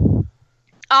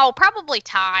 Oh, probably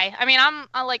Ty. I mean,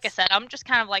 like I said, I'm just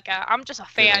kind of like I'm just a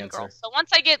fangirl. So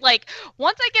once I get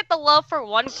the love for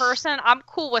one person, I'm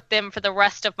cool with them for the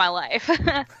rest of my life.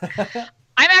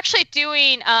 I'm actually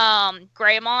doing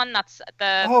Greymon. That's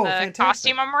the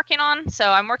costume I'm working on. So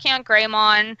I'm working on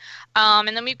Greymon, and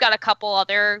then we've got a couple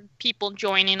other people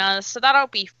joining us. So that'll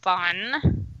be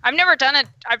fun. I've never done a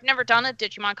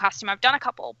Digimon costume. I've done a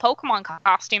couple Pokemon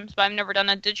costumes, but I've never done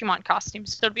a Digimon costume.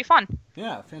 So it'll be fun.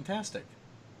 Yeah, fantastic.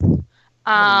 Really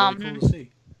cool to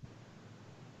see.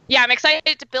 Yeah, I'm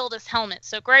excited to build his helmet.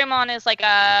 So Greymon is like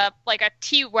a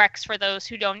T-Rex for those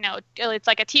who don't know. It's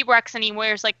like a T-Rex and he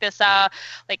wears like this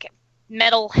like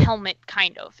metal helmet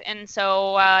kind of. And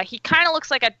so he kind of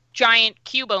looks like a giant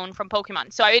Cubone from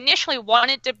Pokemon. So I initially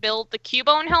wanted to build the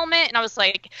Cubone helmet and I was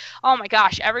like, "Oh my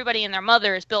gosh, everybody and their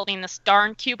mother is building this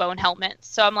darn Cubone helmet."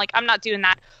 So I'm like, I'm not doing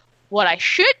that. What I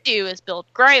should do is build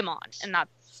Greymon, and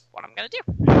that's what I'm going to do.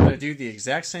 I'm going to do the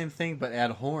exact same thing, but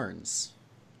add horns.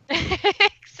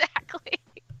 Exactly.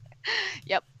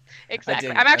 Yep. Exactly.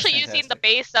 I'm actually using the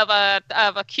base of a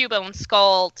Cubone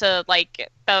skull to like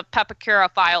the Pepakura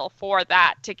file for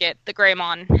that to get the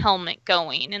Greymon helmet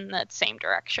going in the same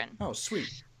direction. Oh,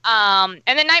 sweet. And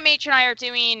then Nightmage and I are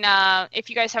doing, if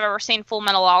you guys have ever seen Full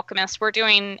Metal Alchemist, we're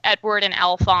doing Edward and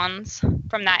Alphonse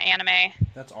from that anime.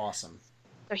 That's awesome.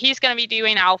 So he's going to be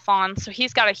doing Alphonse. So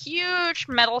he's got a huge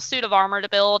metal suit of armor to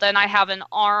build, and I have an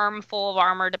arm full of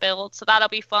armor to build. So that'll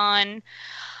be fun.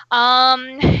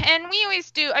 And we always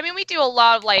do, I mean, we do a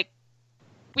lot of like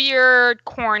weird,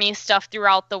 corny stuff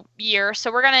throughout the year.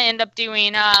 So we're going to end up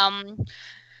doing Mira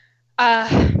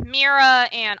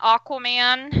and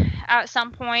Aquaman at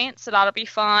some point. So that'll be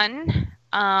fun.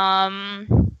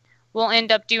 We'll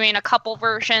end up doing a couple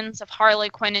versions of Harley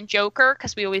Quinn and Joker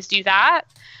because we always do that.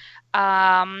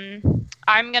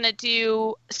 I'm gonna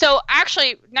do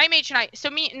actually Nightmage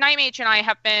and I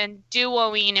have been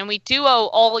duoing, and we duo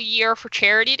all year for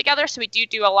charity together, so we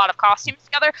do a lot of costumes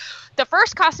together. The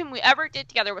first costume we ever did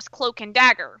together was Cloak and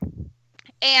Dagger,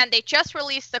 and they just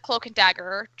released the Cloak and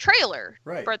Dagger trailer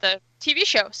for the TV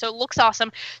show, so it looks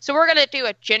awesome. So we're gonna do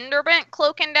a gender bent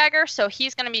Cloak and Dagger, so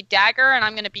he's gonna be Dagger and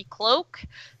I'm gonna be Cloak.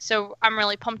 So I'm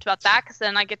really pumped about that because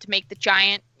then I get to make the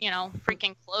giant,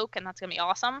 freaking cloak, and that's gonna be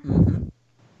awesome. Mm-hmm.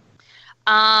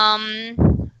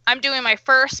 I'm doing my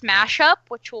first mashup,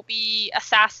 which will be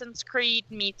Assassin's Creed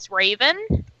meets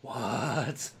Raven.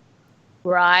 What?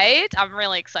 Right? I'm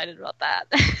really excited about that.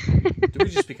 Did we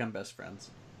just become best friends?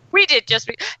 We did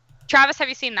Travis, have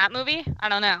you seen that movie? I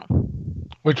don't know.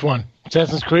 Which one?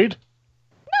 Assassin's Creed?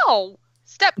 No.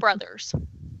 Step Brothers.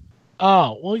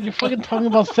 Oh, well, you're fucking talking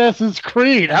about Assassin's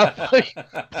Creed.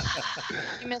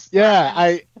 You missed yeah,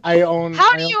 that. I own...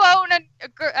 How do you own a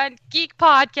geek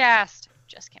podcast?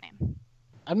 Just kidding.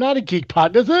 I'm not a geek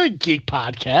podcast. This isn't a geek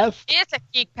podcast. It's a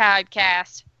geek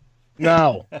podcast.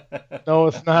 No. No,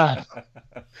 it's not.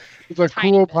 It's a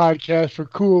cool podcast for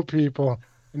cool people.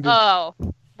 Oh,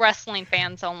 wrestling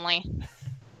fans only.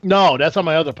 No, that's on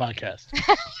my other podcast.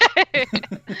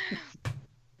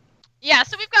 Yeah,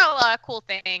 so we've got a lot of cool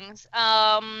things.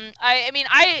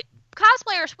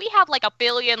 Cosplayers, we have like a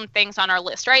billion things on our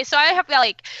list, right? So I have got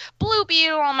like Blue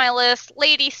Beetle on my list,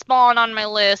 Lady Spawn on my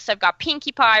list. I've got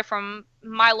Pinkie Pie from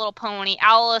My Little Pony,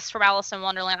 Alice from Alice in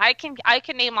Wonderland. I can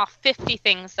name off 50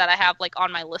 things that I have like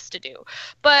on my list to do.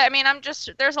 But I mean,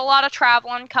 there's a lot of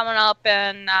traveling coming up,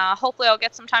 and hopefully I'll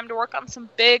get some time to work on some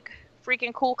big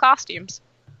freaking cool costumes.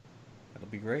 That'll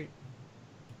be great.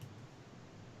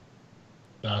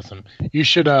 Awesome. You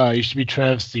should be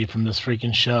Travesty from this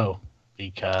freaking show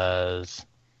because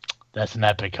that's an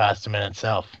epic costume in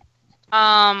itself.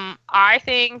 I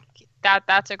think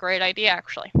that's a great idea,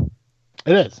 actually.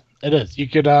 It is. You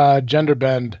could gender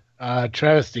bend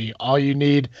Travesty. All you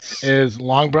need is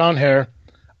long brown hair,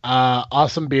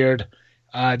 awesome beard,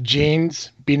 jeans,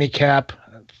 beanie cap,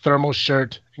 thermal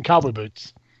shirt, and cowboy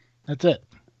boots. That's it.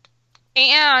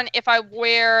 And if I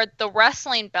wear the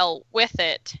wrestling belt with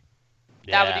it,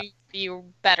 that would be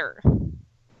better.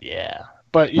 Yeah.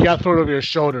 But you got to throw it over your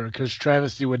shoulder because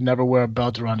Travesty would never wear a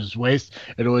belt around his waist.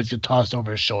 It always get tossed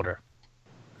over his shoulder.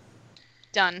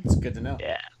 Done. It's good to know.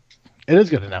 Yeah. It is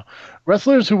good to know.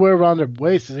 Wrestlers who wear around their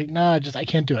waist is like, nah, I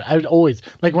can't do it. I would always,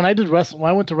 like when I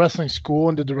went to wrestling school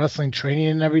and did the wrestling training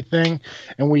and everything,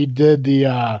 and we did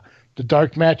the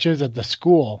dark matches at the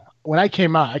school, when I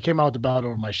came out with the belt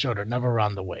over my shoulder, never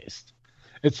around the waist.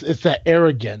 It's that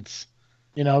arrogance,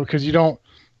 because you don't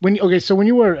when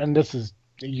you were, and this is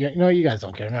you guys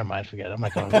don't care. Never mind, forget it. I'm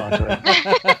not going to go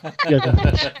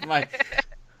into it. My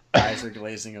eyes are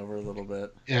glazing over a little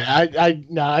bit. Yeah,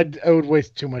 I would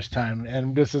waste too much time,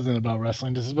 and this isn't about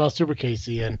wrestling. This is about Super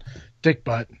Casey and Dick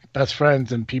Butt, best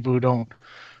friends, and people who don't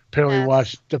apparently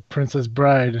watch The Princess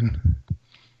Bride. And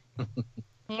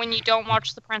when you don't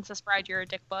watch The Princess Bride, you're a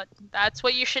dick butt. That's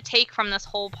what you should take from this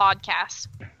whole podcast.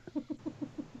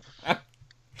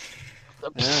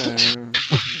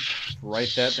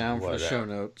 Write that down for the show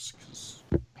notes.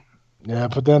 Yeah,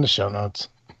 put that in the show notes.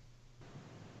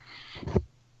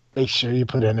 Make sure you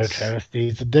put in there, Travis.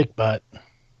 He's a dick butt.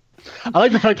 I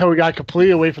like the fact how we got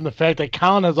completely away from the fact that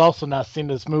Colin has also not seen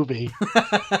this movie.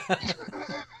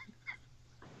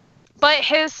 But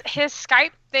his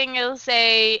Skype thing is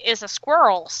a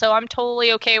squirrel, so I'm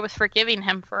totally okay with forgiving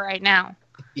him for right now.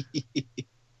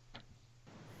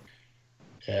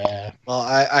 Yeah. Well,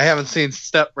 I haven't seen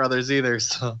Step Brothers either,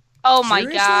 so. Oh my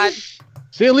god.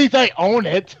 See, at least I own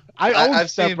it.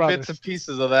 I've seen bits and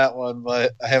pieces of that one,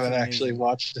 but I haven't actually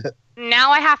watched it.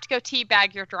 Now I have to go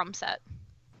teabag your drum set.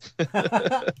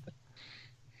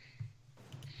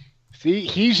 See,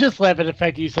 he's just laughing at the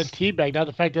fact that you said teabag, not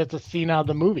the fact that it's a scene out of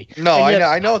the movie. No,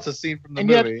 I know it's a scene from the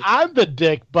movie. And yet I'm the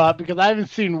dick butt because I haven't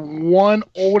seen one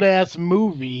old-ass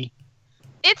movie.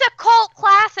 It's a cult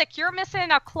classic. You're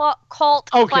missing a cult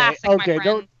classic, my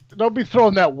friend. Don't be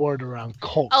throwing that word around.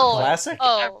 Cult classic?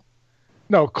 Oh.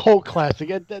 No, cult classic.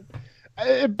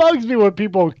 It bugs me when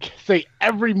people say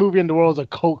every movie in the world is a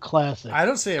cult classic. I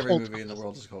don't say every movie in the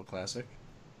world is a cult classic.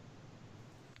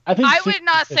 I would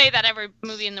not say that every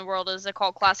movie in the world is a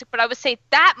cult classic, but I would say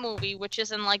that movie, which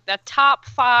is in like the top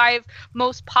 5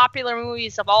 most popular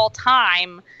movies of all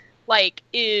time,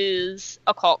 is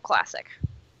a cult classic.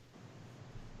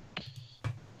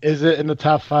 Is it in the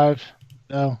top 5?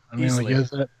 No, I mean, Easily.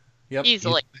 is it? Yep.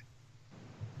 Easily.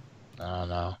 I don't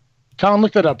know. Colin,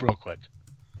 look that up real quick.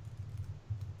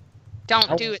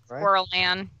 Don't do it, Squirrel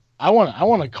Man. I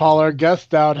want to call our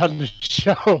guest out on the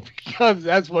show because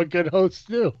that's what good hosts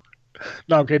do.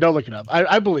 No, okay, don't look it up.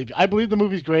 I believe you. I believe the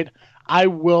movie's great. I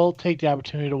will take the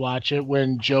opportunity to watch it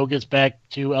when Joe gets back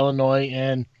to Illinois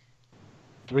in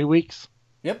 3 weeks.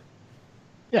 Yep.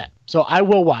 Yeah, so I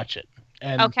will watch it.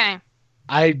 And okay.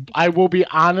 I will be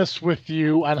honest with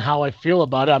you on how I feel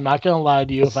about it. I'm not going to lie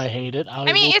to you if I hate it.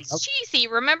 It's cheesy.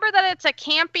 Remember that it's a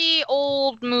campy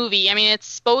old movie. I mean, it's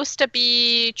supposed to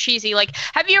be cheesy.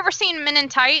 Have you ever seen Men in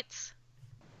Tights?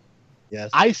 Yes.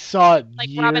 I saw it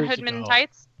years Robin Hood ago. Men in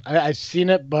Tights? I've seen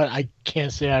it, but I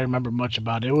can't say I remember much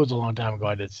about it. It was a long time ago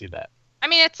I did see that. I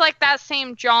mean, it's like that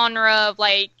same genre of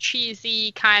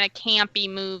cheesy kind of campy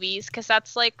movies, because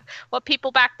that's what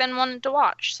people back then wanted to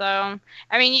watch. So,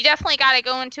 I mean, you definitely got to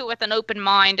go into it with an open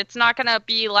mind. It's not going to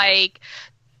be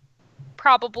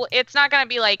it's not going to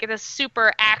be this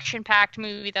super action-packed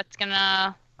movie that's going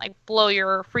to blow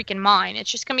your freaking mind.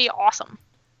 It's just going to be awesome.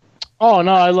 Oh,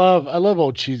 no, I love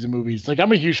old cheesy movies.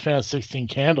 I'm a huge fan of 16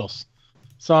 Candles.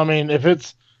 So, I mean, if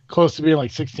it's close to being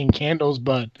 16 Candles,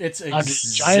 but it's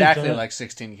exactly like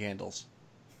 16 Candles.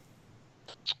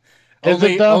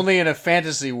 Only in a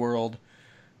fantasy world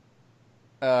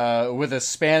with a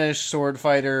Spanish sword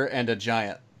fighter and a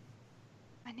giant.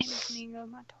 My name is Inigo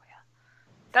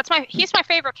Montoya. He's my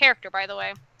favorite character, by the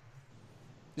way.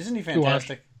 Isn't he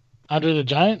fantastic? Andre the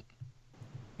Giant?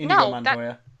 Inigo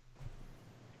Montoya.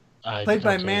 Played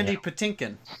by Mandy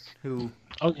Patinkin, who...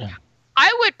 Okay.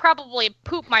 I would probably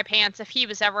poop my pants if he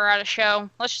was ever at a show.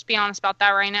 Let's just be honest about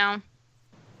that right now.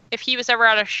 If he was ever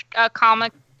at a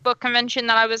comic book convention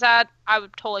that I was at, I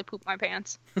would totally poop my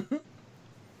pants.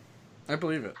 I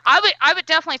believe it. I would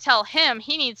definitely tell him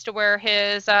he needs to wear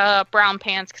his brown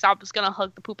pants because I was going to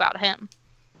hug the poop out of him.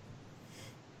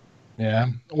 Yeah.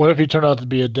 What if he turned out to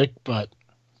be a dick butt?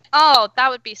 Oh, that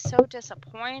would be so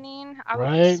disappointing. I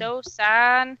would be so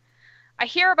sad. I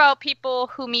hear about people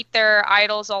who meet their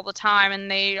idols all the time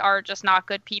and they are just not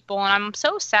good people, and I'm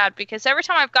so sad because every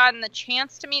time I've gotten the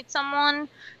chance to meet someone,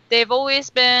 they've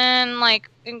always been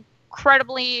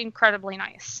incredibly, incredibly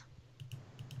nice.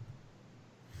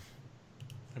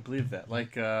 I believe that.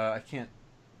 I can't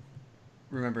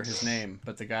remember his name,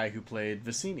 but the guy who played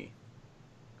Vicini.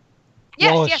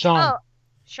 Yes, Wallace yes. Shawn. Oh,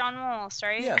 Sean Wallace,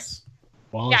 right? Yes.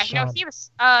 Wallace yeah, Shawn. he was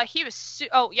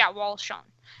Wallace Shawn.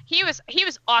 He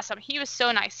was awesome. He was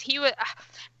so nice. He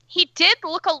did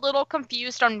look a little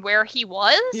confused on where he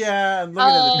was. Yeah, I'm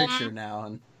looking at the picture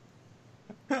now.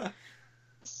 And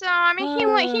So I mean,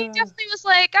 he definitely was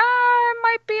like, I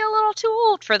might be a little too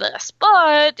old for this,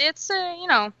 but it's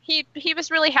he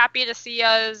was really happy to see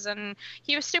us, and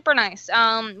he was super nice.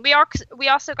 We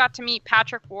also got to meet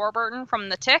Patrick Warburton from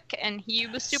The Tick, and he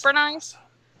was super nice.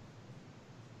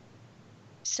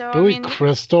 So Billy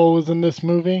Crystal was in this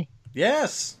movie.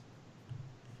 Yes,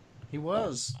 he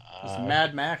was. It was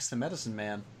Mad Max, the Medicine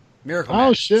Man. Miracle Oh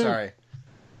Max, shit! Sorry.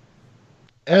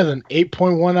 That's an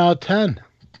 8.1 out of 10.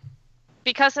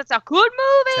 Because it's a good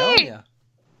movie. Tell ya.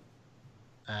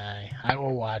 I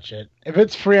will watch it. If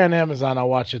it's free on Amazon, I'll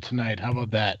watch it tonight. How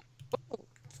about that?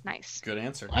 Nice. Good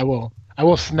answer. I will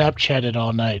Snapchat it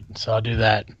all night, so I'll do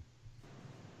that.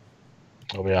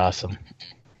 It'll be awesome.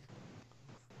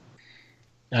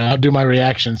 And I'll do my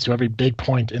reactions to every big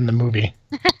point in the movie.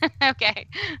 Okay.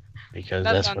 Because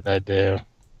that's what I do.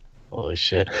 Holy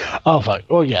shit. Oh, fuck.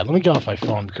 Oh, yeah. Let me get off my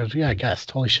phone because we got a guest.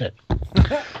 Holy shit.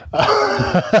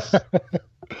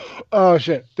 Oh,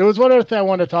 shit. There was one other thing I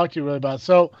wanted to talk to you really about.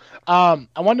 So, I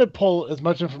wanted to pull as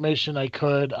much information I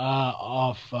could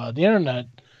off the internet,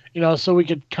 so we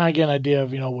could kind of get an idea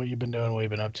of, what you've been doing, what you've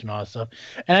been up to, and all that stuff.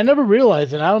 And I never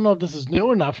realized, and I don't know if this is new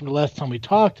or not from the last time we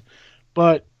talked,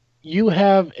 but you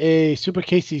have a Super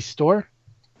Casey store?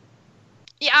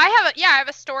 Yeah, I have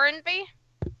a store envy.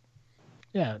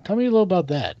 Yeah, tell me a little about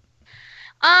that.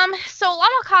 So a lot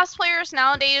of cosplayers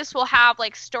nowadays will have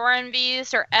like store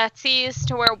envies or Etsy's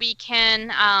to where we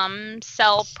can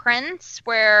sell prints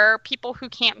where people who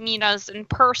can't meet us in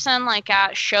person, like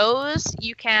at shows,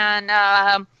 you can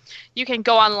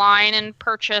go online and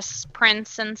purchase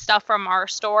prints and stuff from our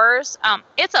stores.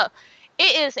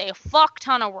 It is a fuck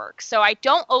ton of work. So I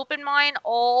don't open mine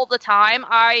all the time.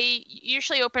 I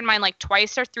usually open mine like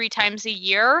twice or 3 times a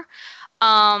year.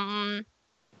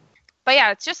 But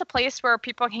yeah, it's just a place where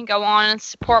people can go on and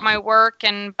support my work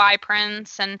and buy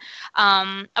prints. And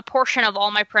a portion of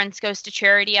all my prints goes to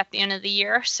charity at the end of the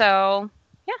year. So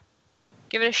yeah,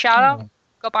 give it a shout out.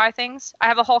 Go buy things. I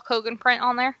have a Hulk Hogan print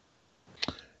on there.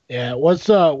 Yeah,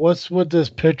 what's with this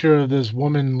picture of this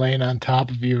woman laying on top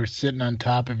of you or sitting on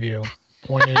top of you,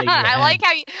 pointing at your head? I like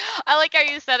how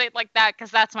you said it like that because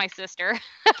that's my sister.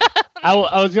 I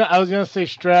was gonna say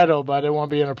straddle, but it won't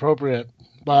be inappropriate.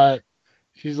 But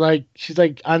she's like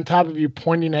on top of you,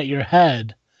 pointing at your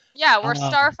head. Yeah, we're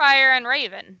Starfire and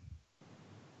Raven.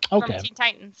 Okay. From Teen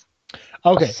Titans.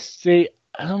 Okay. See,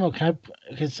 I don't know.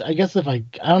 Because I guess I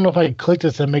don't know if I click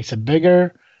this, that makes it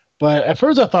bigger. But at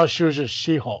first I thought she was just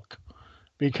She-Hulk,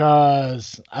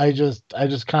 because I just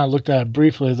kind of looked at it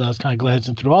briefly as I was kind of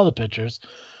glancing through all the pictures.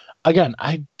 Again,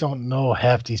 I don't know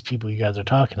half these people you guys are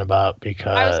talking about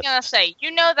because I was gonna say,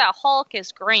 that Hulk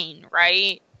is green,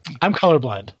 right? I'm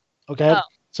colorblind. Okay, oh.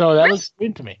 So that was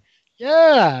green to me.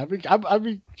 Yeah, I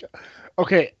mean,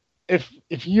 okay. If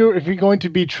you're going to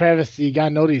be travesty, you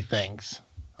gotta know these things.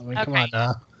 I mean, Come on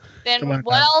now. Then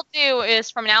what I'll do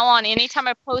is from now on, anytime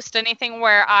I post anything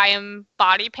where I am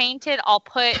body painted, I'll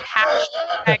put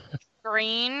hashtag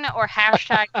green or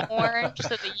hashtag orange so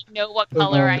that you know what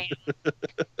color I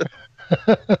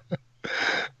am.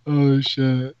 Oh,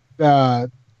 shit.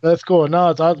 That's cool. No,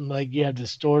 it's awesome. Like, you have the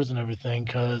stores and everything,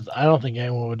 because I don't think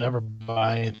anyone would ever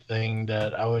buy anything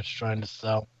that I was trying to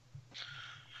sell.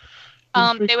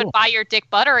 They would buy your Dick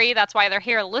Buttery. That's why they're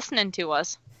here listening to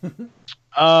us.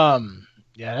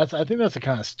 Yeah, I think that's the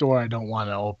kind of store I don't want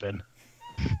to open.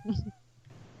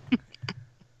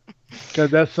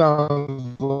 Because that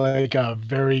sounds like a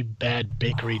very bad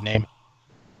bakery name.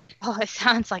 Oh, it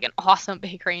sounds like an awesome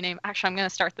bakery name. Actually, I'm going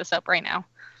to start this up right now.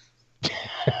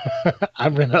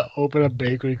 I'm going to open a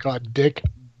bakery called Dick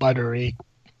Buttery.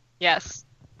 Yes.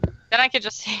 Then I could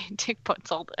just say Dick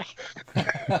Butts all day.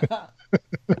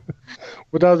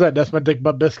 What was that? That's my Dick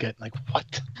Butt biscuit. Like,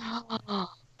 what?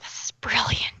 This is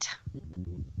brilliant.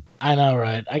 I know,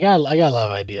 right? I got a lot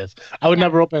of ideas. I would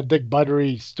never open a Dick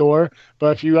Buttery store, but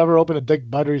if you ever open a Dick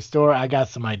Buttery store, I got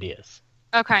some ideas.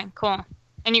 Okay, cool.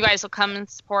 And you guys will come and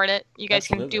support it. You guys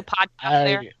can do podcasts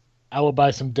there. I will buy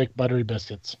some Dick Buttery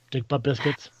biscuits. Dick Butt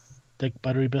biscuits? Dick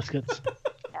Buttery biscuits?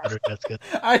 Buttery biscuits.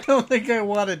 I don't think I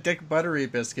want a Dick Buttery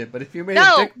biscuit, but if you made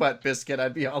a Dick Butt biscuit,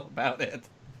 I'd be all about it.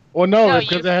 Well, no,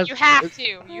 because you have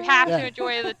to. You have to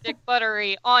enjoy the Dick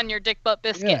Buttery on your Dick Butt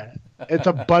biscuit. Yeah, it's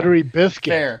a buttery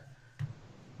biscuit.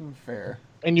 Fair.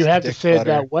 And you have to say it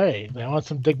that way. I want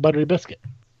some Dick Buttery biscuit.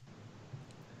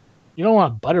 You don't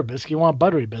want butter biscuit, you want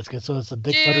buttery biscuit, so it's a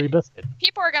Dick Buttery biscuit.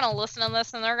 People are going to listen to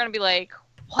this and they're going to be like,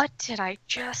 what did I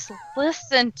just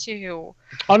listen to?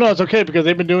 Oh, no, it's okay because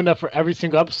they've been doing that for every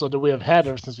single episode that we have had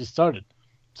ever since we started.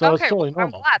 So it's totally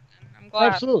normal. I'm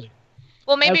glad. Absolutely.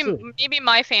 Well, maybe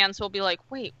my fans will be like,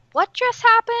 wait, what just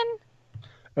happened?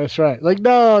 That's right. Like,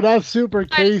 no, that's Super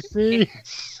Casey.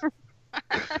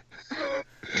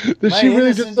 Did she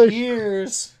really just say?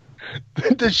 Years.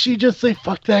 Did she just say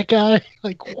fuck that guy?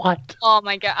 Like what? Oh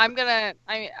my god,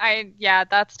 yeah,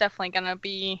 that's definitely gonna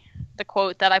be the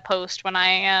quote that I post when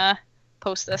I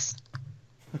post this.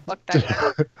 Fuck that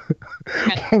guy.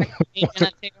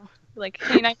 Like,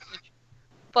 hey, Night Mage,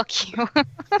 fuck you.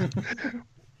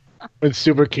 When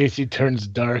Super Casey turns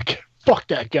dark, fuck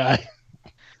that guy.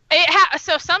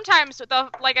 So sometimes,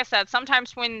 like I said,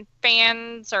 sometimes when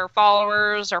fans or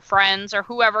followers or friends or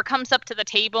whoever comes up to the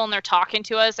table and they're talking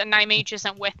to us and Night Mage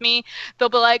isn't with me, they'll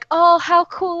be like, "Oh, how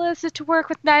cool is it to work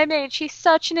with Night Mage? He's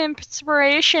such an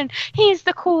inspiration. He's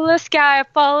the coolest guy I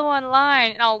follow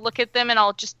online." And I'll look at them and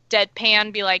I'll just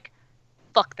deadpan be like,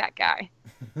 "Fuck that guy."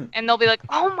 And they'll be like,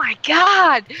 "Oh my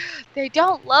god, they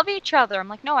don't love each other." I'm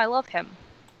like, "No, I love him,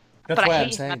 but I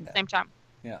hate him at the same time."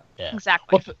 Yeah.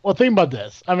 Exactly. Well, think about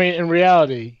this. I mean, in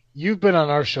reality, you've been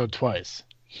on our show twice.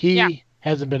 He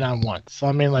hasn't been on once. So,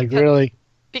 I mean, like, really?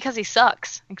 Because he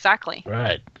sucks. Exactly.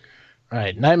 Right.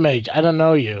 Night Mage, I don't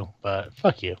know you, but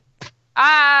fuck you.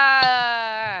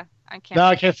 I can't. No,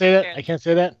 I can't say that. I can't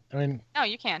say that. I mean. No,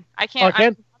 you can. I can't. Oh, I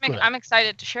can? I'm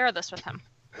excited to share this with him.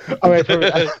 All right,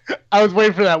 I was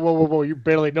waiting for that. Whoa! You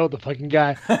barely know the fucking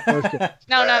guy.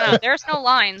 No. There's no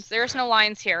lines. There's no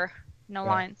lines here. No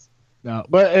lines. No,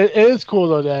 but it is cool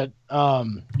though that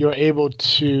you're able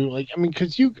to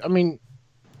because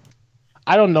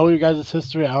I don't know you guys'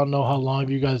 history. I don't know how long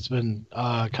you guys have been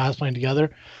cosplaying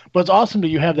together, but it's awesome that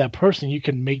you have that person you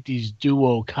can make these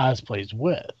duo cosplays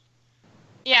with.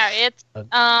 Yeah, it's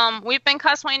we've been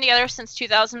cosplaying together since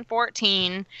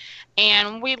 2014,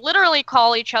 and we literally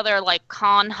call each other like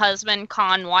con husband,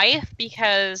 con wife,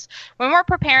 because when we're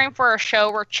preparing for a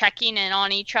show, we're checking in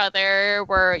on each other.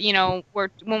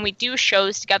 When we do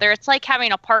shows together, it's like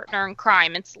having a partner in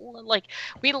crime. It's like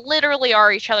we literally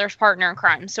are each other's partner in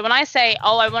crime. So when I say,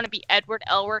 "Oh, I want to be Edward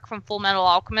Elric from Full Metal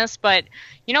Alchemist," but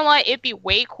you know what? It'd be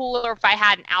way cooler if I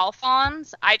had an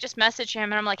Alphonse. I just message him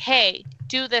and I'm like, "Hey,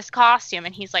 do this costume,"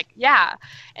 and he's like, "Yeah."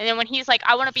 And then when he's like,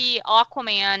 "I want to be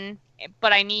Aquaman,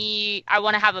 but I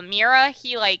want to have a Mira,"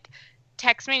 he like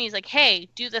texts me and he's like, "Hey,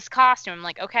 do this costume." I'm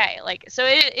like, "Okay." Like, so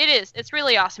it's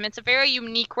really awesome. It's a very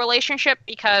unique relationship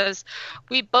because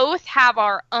we both have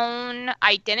our own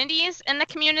identities in the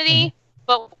community,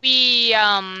 but we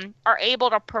are able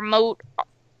to promote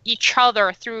each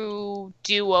other through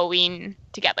duoing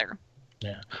together.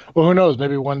 Yeah. Well, who knows?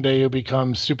 Maybe one day you'll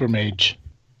become Super Mage.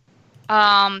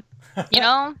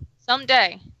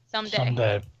 Someday.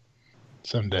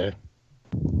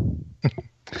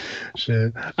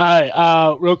 Shit. All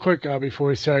right. Real quick, before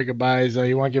we say our goodbyes,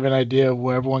 you want to give an idea of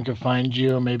where everyone can find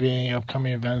you, maybe any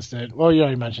upcoming events that? Well, you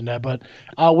already mentioned that, but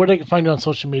where they can find you on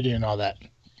social media and all that.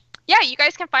 Yeah, you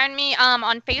guys can find me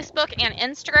on Facebook and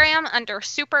Instagram under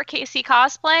Super Casey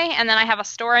Cosplay, and then I have a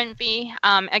store in V.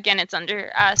 Again, it's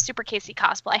under Super Casey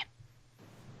Cosplay.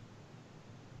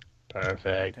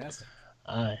 Perfect. Fantastic.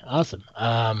 All right, awesome.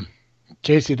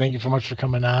 Casey, thank you so much for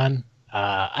coming on.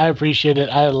 I appreciate it.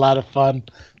 I had a lot of fun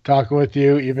talking with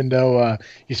you, even though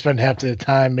you spent half the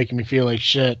time making me feel like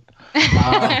shit.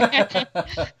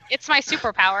 It's my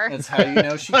superpower. That's how you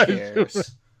know she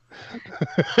cares.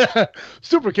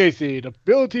 Super Casey, the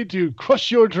ability to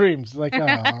crush your dreams. Like,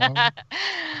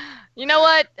 you know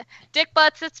what, Dick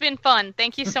Butts, it's been fun.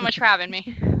 Thank you so much for having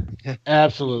me.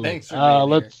 Absolutely. Thanks for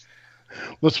being here.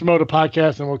 Let's promote a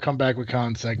podcast and we'll come back with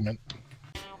Colin's segment.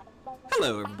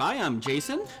 Hello, everybody. I'm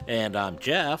Jason. And I'm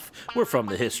Jeff. We're from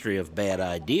the History of Bad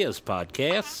Ideas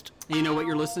podcast. You know what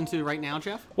you're listening to right now,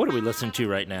 Jeff? What are we listening to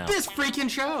right now? This freaking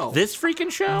show. This freaking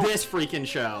show? This freaking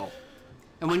show.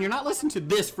 And when you're not listening to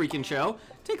this freaking show,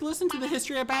 take a listen to the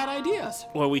History of Bad Ideas,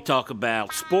 where we talk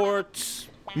about sports,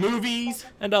 movies,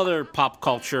 and other pop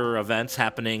culture events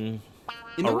happening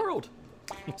in the world.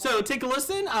 So take a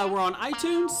listen. We're on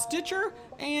iTunes, Stitcher,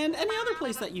 and any other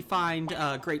place that you find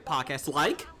great podcasts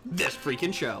like This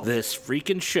Freaking Show. This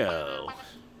Freaking Show.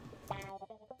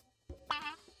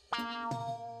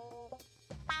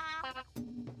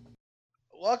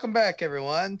 Welcome back,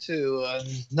 everyone, to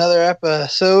another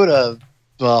episode of,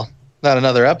 well, not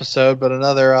another episode, but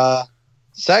another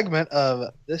segment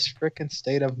of This Frickin'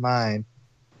 State of Mind.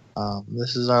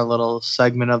 This is our little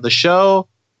segment of the show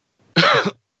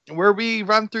where we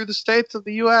run through the states of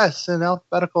the U.S. in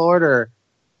alphabetical order.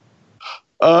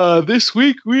 This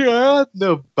week we are at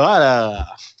Nevada.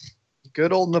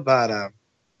 Good old Nevada.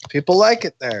 People like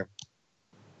it there.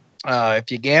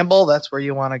 If you gamble, that's where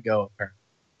you want to go,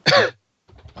 apparently.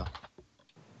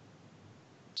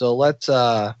 So let's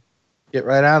get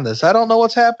right on this. I don't know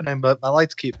what's happening, but my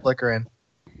lights keep flickering.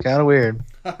 Kind of weird.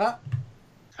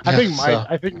 I think So-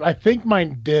 I think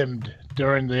mine dimmed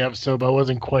during the episode, but I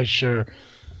wasn't quite sure.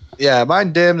 Yeah,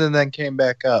 mine dimmed and then came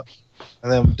back up,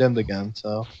 and then dimmed again.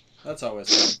 So, That's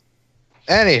always fun.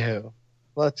 anywho,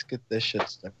 let's get this shit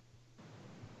started.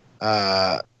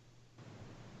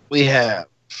 We have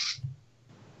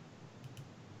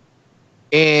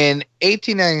in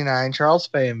 1899, Charles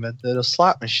Fay invented a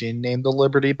slot machine named the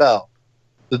Liberty Bell.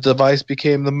 The device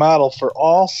became the model for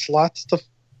all slots to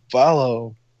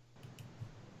follow.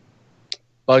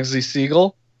 Bugsy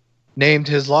Siegel named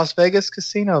his Las Vegas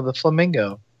casino the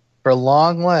Flamingo for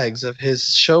long legs of his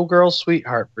showgirl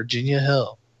sweetheart, Virginia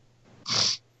Hill.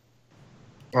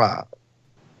 Wow.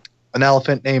 An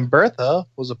elephant named Bertha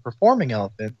was a performing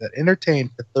elephant that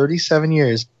entertained for 37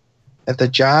 years at the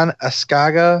John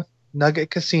Ascaga Nugget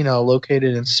Casino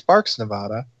located in Sparks,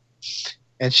 Nevada,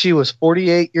 and she was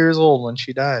 48 years old when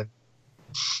she died.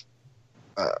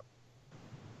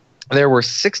 There were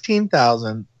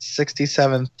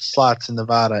 16,067 slots in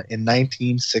Nevada in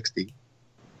 1960.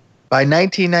 By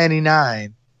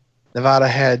 1999, Nevada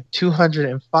had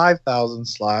 205,000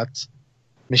 slots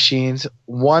machines,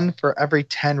 one for every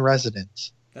 10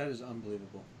 residents. That is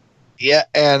unbelievable. Yeah,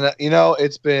 and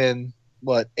it's been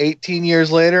 18 years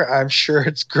later. I'm sure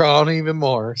it's grown even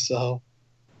more. So,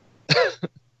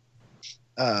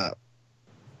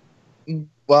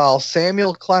 while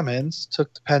Samuel Clemens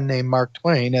took the pen name Mark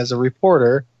Twain as a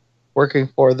reporter working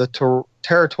for the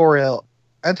Territorial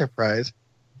Enterprise,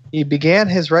 he began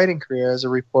his writing career as a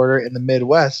reporter in the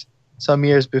Midwest some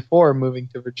years before moving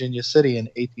to Virginia City in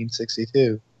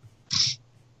 1862.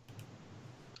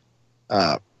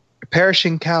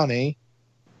 Pershing County,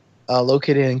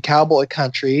 located in Cowboy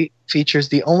Country, features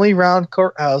the only round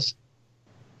courthouse.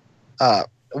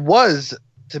 Was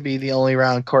to be the only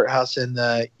round courthouse in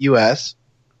the U.S.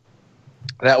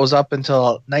 That was up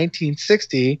until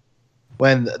 1960,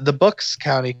 when the Bucks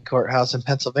County Courthouse in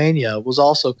Pennsylvania was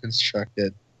also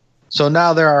constructed. So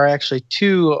now there are actually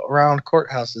 2 round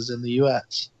courthouses in the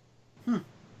U.S.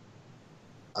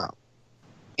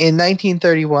 In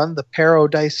 1931, the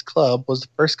Paradise Club was the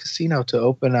first casino to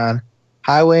open on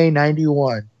Highway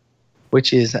 91,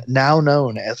 which is now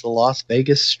known as the Las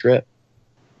Vegas Strip.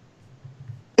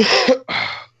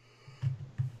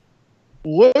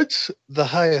 What's the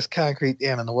highest concrete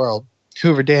dam in the world?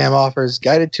 Hoover Dam offers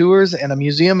guided tours and a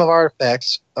museum of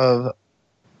artifacts of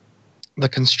the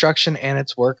construction and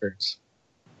its workers.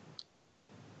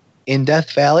 In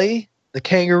Death Valley, the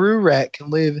kangaroo rat can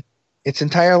live its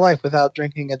entire life without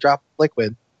drinking a drop of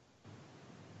liquid.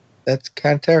 That's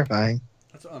kind of terrifying.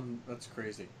 That's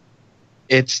crazy.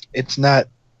 It's not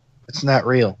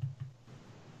real.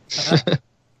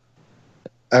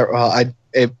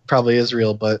 It probably is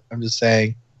real, but I'm just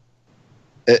saying,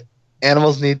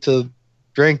 animals need to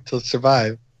drink to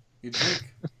survive. You drink.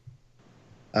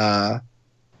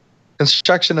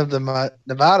 Construction of the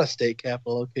Nevada State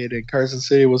Capitol, located in Carson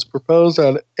City, was proposed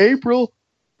on April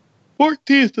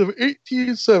 14th of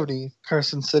 1870.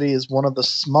 Carson City is one of the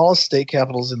smallest state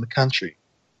capitals in the country.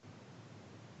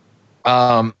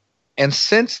 And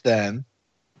since then,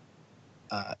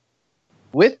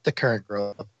 with the current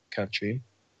growth of the country,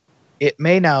 it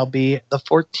may now be the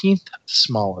 14th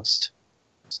smallest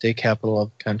state capital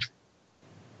of the country.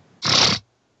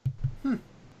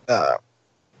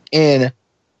 In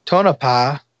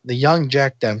Tonopah, the young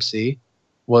Jack Dempsey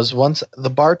was once the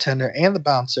bartender and the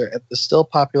bouncer at the still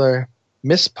popular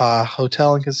Miss Pa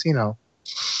Hotel and Casino.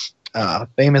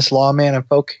 Famous lawman and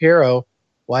folk hero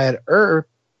Wyatt Earp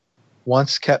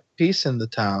once kept peace in the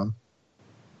town.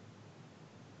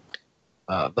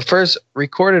 The first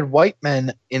recorded white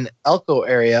men in Elko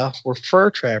area were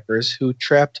fur trappers who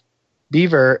trapped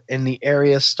beaver in the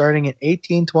area starting in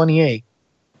 1828.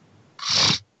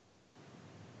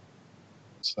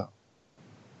 So,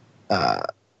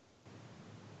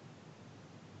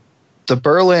 the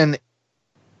Berlin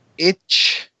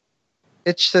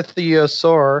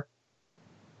Ichthyosaur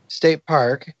State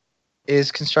Park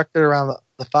is constructed around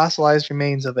the fossilized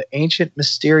remains of ancient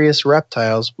mysterious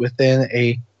reptiles within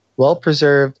a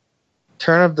well-preserved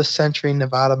turn-of-the-century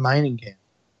Nevada mining camp.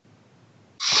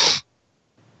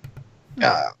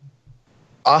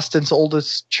 Austin's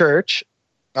oldest church,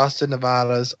 Austin,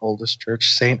 Nevada's oldest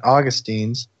church, St.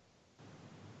 Augustine's,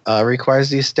 requires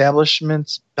the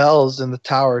establishment's bells in the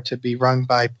tower to be rung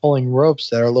by pulling ropes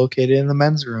that are located in the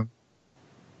men's room.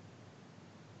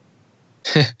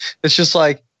 It's just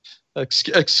like,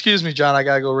 excuse me, John, I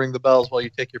gotta go ring the bells while you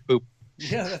take your poop.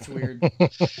 Yeah, that's weird.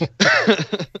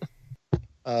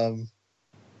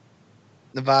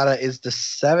 Nevada is the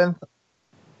 7th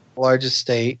largest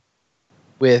state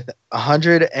with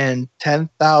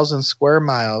 110,000 square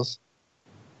miles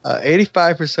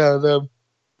 85% of them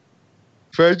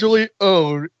federally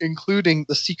owned, including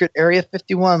the secret Area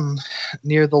 51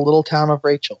 near the little town of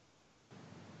Rachel.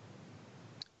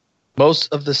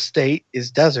 Most of the state is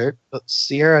desert, but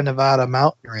Sierra Nevada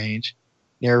mountain range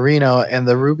near Reno and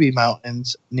the Ruby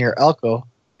Mountains near Elko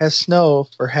has snow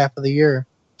for half of the year.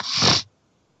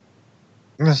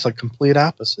 That's a complete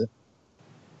opposite.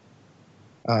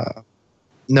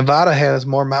 Nevada has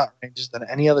more mountain ranges than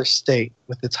any other state,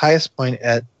 with its highest point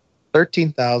at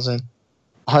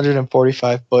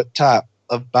 13,145-foot top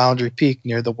of Boundary Peak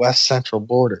near the west central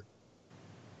border.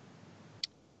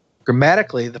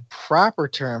 Grammatically, the proper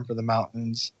term for the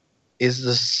mountains is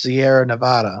the Sierra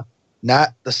Nevada,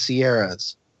 not the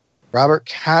Sierras. Robert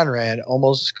Conrad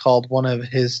almost called one of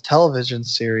his television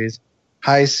series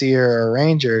High Sierra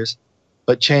Rangers,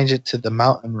 but changed it to the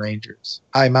Mountain Rangers,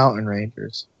 High Mountain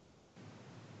Rangers.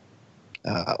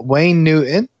 Wayne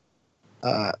Newton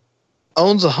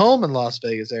owns a home in Las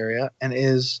Vegas area and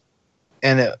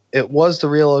it was the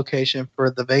real location for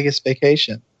the Vegas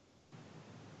Vacation.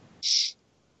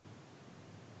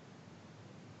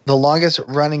 The longest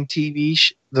running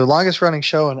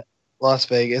show in Las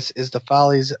Vegas is the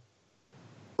Follies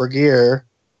Bergère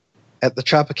at the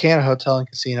Tropicana Hotel and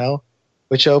Casino,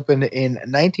 which opened in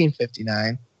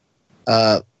 1959.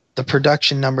 The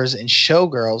production numbers in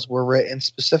Showgirls were written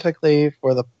specifically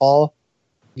for the Paul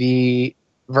V.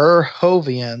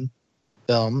 Verhoeven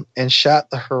film and shot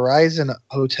the Horizon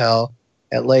Hotel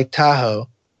at Lake Tahoe.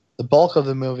 The bulk of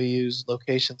the movie used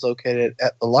locations located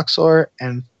at the Luxor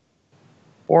and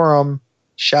Forum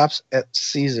shops at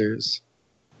Caesars.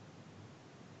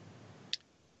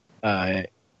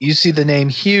 You see the name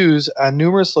Hughes on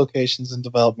numerous locations and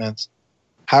developments.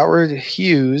 Howard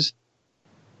Hughes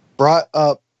bought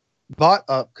up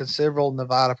considerable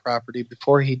Nevada property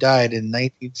before he died in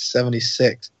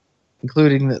 1976,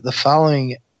 including the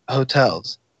following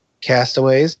hotels: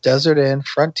 Castaways, Desert Inn,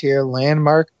 Frontier,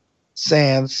 Landmark,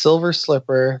 Sands, Silver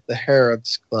Slipper, the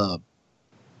Harrods Club.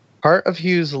 Part of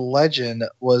Hughes' legend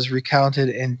was recounted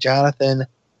in Jonathan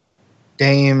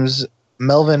Dame's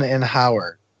Melvin and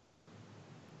Howard.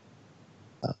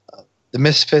 The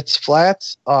Misfits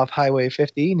Flats off Highway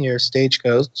 50 near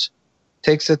Stagecoach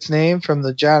takes its name from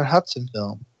the John Hudson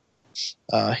film.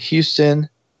 Hudson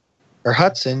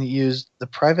used the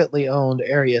privately owned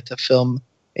area to film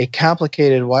a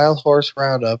complicated wild horse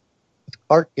roundup with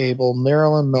Clark Gable,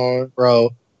 Marilyn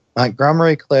Monroe,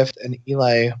 Montgomery Clift, and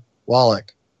Eli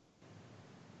Wallach.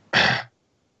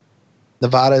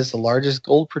 Nevada is the largest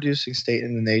gold-producing state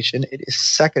in the nation. It is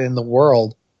second in the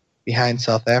world behind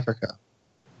South Africa.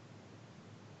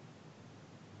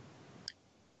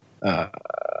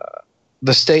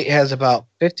 The state has about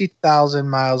 50,000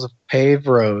 miles of paved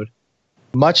road,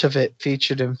 much of it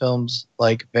featured in films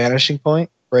like Vanishing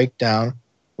Point, Breakdown,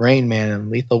 Rain Man,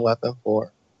 and Lethal Weapon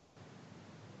 4.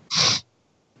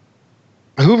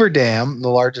 Hoover Dam, the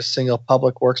largest single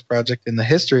public works project in the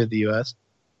history of the U.S.,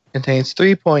 contains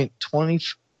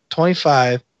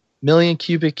 3.25 million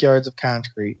cubic yards of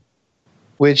concrete,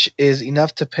 which is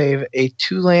enough to pave a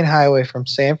 2-lane highway from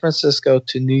San Francisco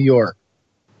to New York.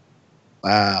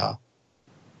 Wow.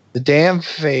 The dam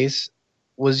face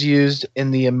was used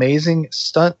in the amazing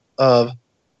stunt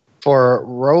for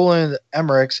Roland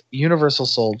Emmerich's Universal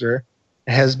Soldier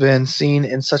and has been seen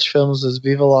in such films as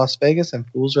Viva Las Vegas and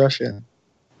Fools Rush In.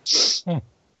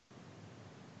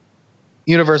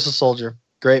 Universal Soldier.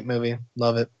 Great movie.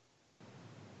 Love it.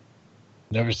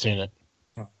 Never seen it.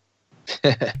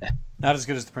 Not as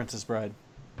good as The Princess Bride.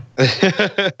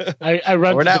 I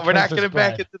read. We're not going to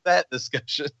back into that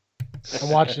discussion.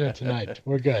 I'm watching it tonight.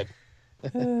 We're good.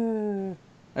 I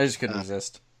just couldn't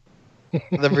resist.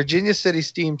 The Virginia City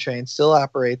Steam Train still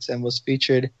operates and was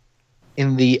featured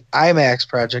in the IMAX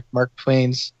project Mark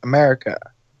Twain's America.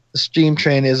 The Steam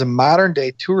Train is a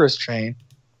modern-day tourist train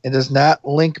and does not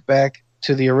link back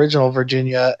to the original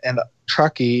Virginia and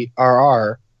Truckee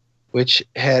RR, which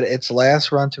had its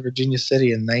last run to Virginia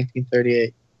City in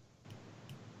 1938.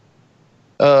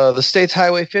 The state's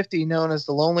Highway 50, known as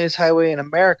the loneliest highway in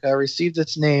America, received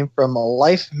its name from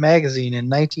Life magazine in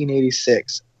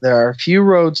 1986. There are a few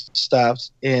road stops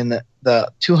in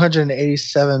the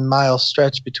 287-mile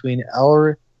stretch between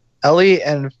Ellie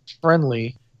and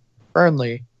Fernley.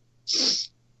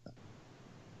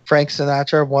 Frank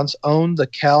Sinatra once owned the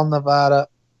Calnava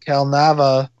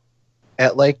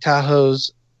at Lake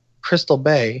Tahoe's Crystal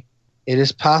Bay. It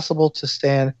is possible to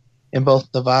stand in both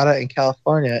Nevada and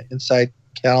California inside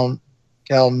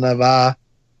Calnava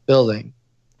building.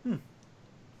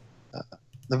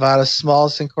 Nevada's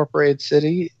smallest incorporated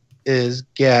city is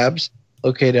Gabbs,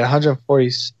 located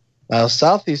 140 miles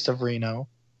southeast of Reno.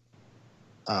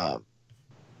 And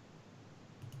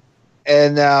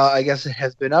now I guess it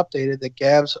has been updated that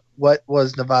Gabs, what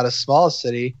was Nevada's smallest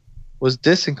city, was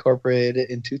disincorporated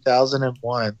in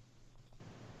 2001.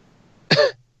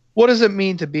 What does it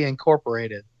mean to be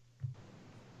incorporated?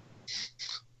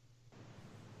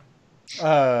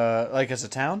 Like as a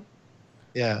town?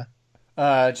 Yeah.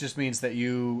 It just means that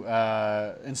you,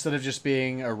 instead of just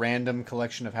being a random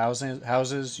collection of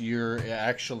houses, you're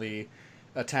actually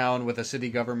a town with a city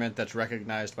government that's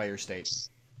recognized by your state.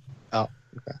 Oh,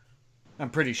 okay. I'm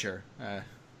pretty sure.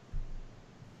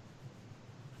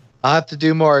 I'll have to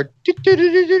do more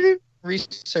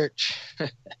research.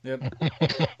 Yep.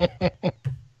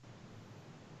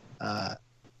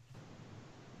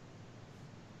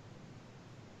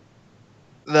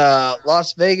 The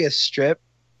Las Vegas Strip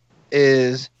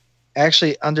is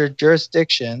actually under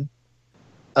jurisdiction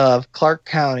of Clark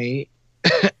County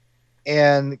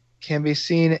and can be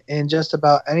seen in just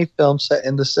about any film set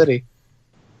in the city.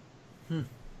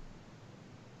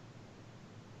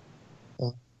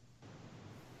 Well,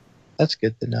 that's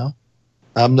good to know.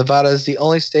 Nevada is the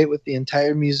only state with the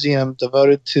entire museum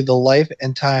devoted to the life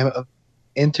and time of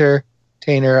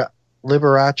entertainer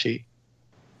Liberace.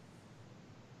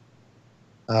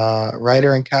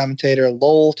 Writer and commentator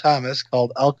Lowell Thomas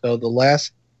called Elko the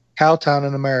last cow town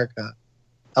in America.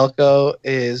 Elko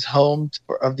is home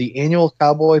of the annual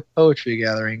Cowboy Poetry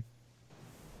Gathering.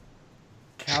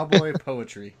 Cowboy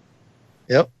poetry.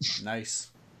 Yep.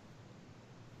 Nice.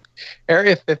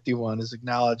 Area 51 is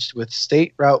acknowledged with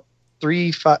State Route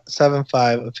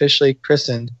 375 officially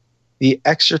christened the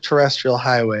Extraterrestrial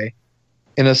Highway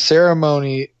in a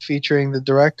ceremony featuring the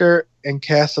director and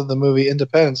cast of the movie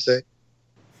Independence Day.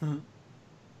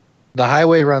 The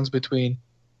highway runs between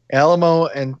Alamo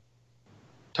and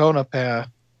Tonopah.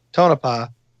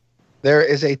 There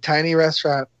is a tiny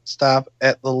restaurant stop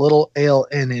at the Little Ale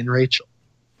Inn in Rachel.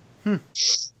 The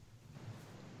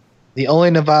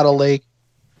only Nevada lake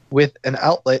with an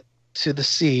outlet to the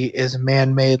sea is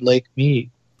man-made Lake Mead.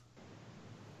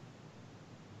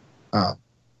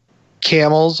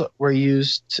 Camels were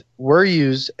used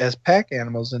as pack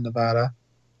animals in Nevada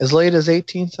as late as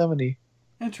 1870.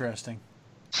 Interesting.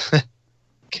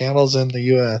 Camels in the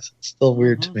U.S. It's still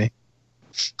weird to me.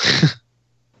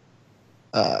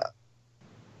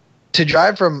 To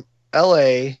drive from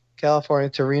L.A., California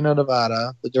to Reno,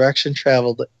 Nevada, the direction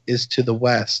traveled is to the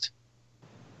west.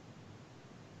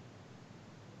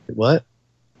 What?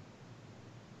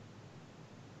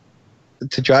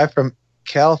 To drive from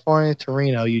California to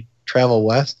Reno, you travel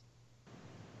west?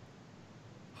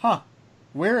 Huh.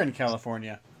 Where in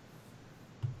California?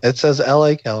 It says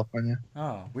L.A., California.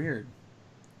 Oh, weird.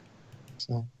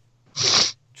 So,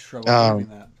 trouble doing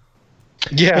that.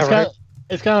 yeah, right.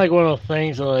 It's kind of like one of those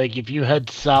things that, like, if you head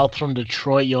south from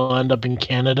Detroit, you'll end up in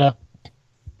Canada.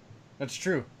 That's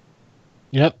true.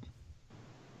 Yep.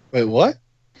 Wait, what?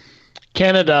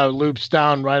 Canada loops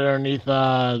down right underneath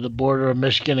the border of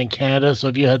Michigan and Canada. So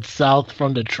if you head south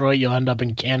from Detroit, you'll end up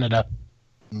in Canada.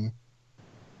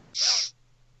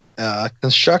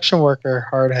 Construction worker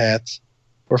hard hats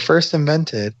were first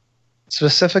invented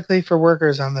specifically for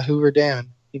workers on the Hoover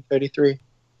Dam in 1933.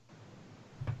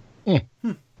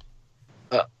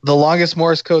 The longest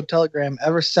Morse code telegram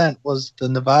ever sent was the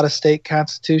Nevada State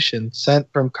Constitution,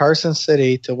 sent from Carson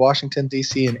City to Washington,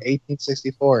 D.C. in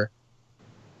 1864.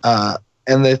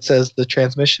 And it says the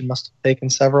transmission must have taken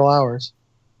several hours.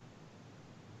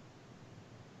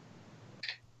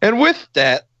 And with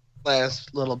that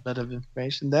last little bit of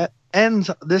information, that ends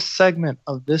this segment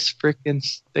of This Frickin'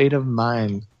 State of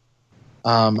Mind.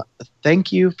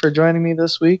 Thank you for joining me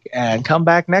this week, and come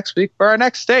back next week for our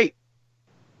next state.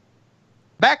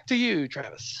 Back to you,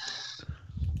 Travis.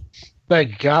 Thank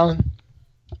you, Colin.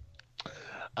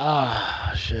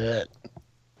 Shit.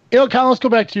 You know, Colin, let's go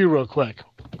back to you real quick.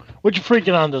 What you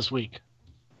freaking on this week?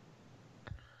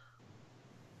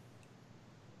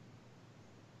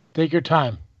 Take your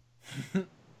time.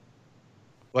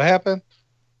 What happened?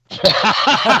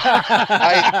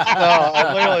 I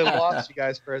literally lost you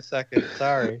guys for a second.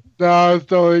 Sorry. No, it's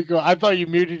totally cool. I thought you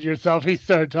muted yourself. He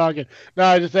started talking. No,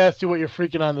 I just asked you what you're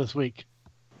freaking on this week.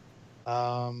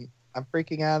 I'm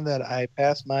freaking on that I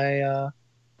passed my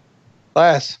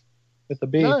class with a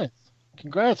B. Nice.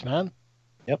 Congrats, man.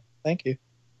 Yep. Thank you.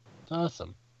 That's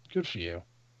awesome. Good for you.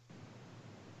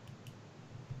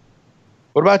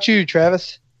 What about you,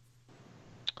 Travis?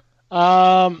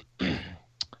 Not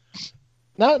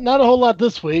a whole lot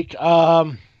this week.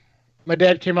 My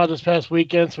dad came out this past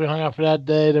weekend, so we hung out for that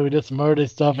day. Then we did some holiday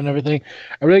stuff and everything.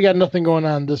 I really got nothing going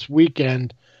on this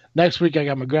weekend. Next week, I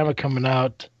got my grandma coming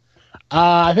out.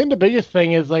 I think the biggest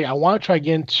thing is like I want to try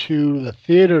getting to the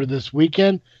theater this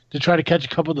weekend to try to catch a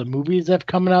couple of the movies that have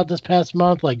coming out this past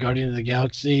month, like Guardians of the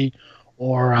Galaxy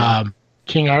or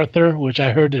King Arthur, which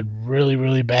I heard did really,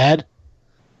 really bad.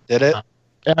 Did it?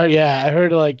 Yeah, I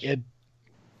heard like it.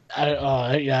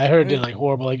 I heard it did like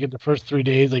horrible. Like in the first 3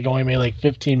 days, like only made like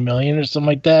 15 million or something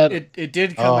like that. It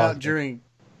did come out during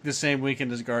the same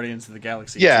weekend as Guardians of the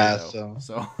Galaxy. Yeah, so.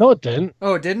 No, it didn't.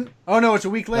 Oh, it didn't? Oh no, it's a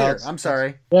week later. No, I'm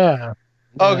sorry. Yeah.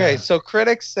 Okay, so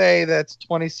critics say that's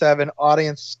 27.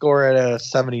 Audience score it at a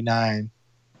 79.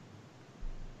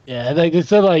 Yeah, like they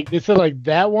said like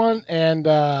that one and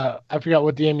I forgot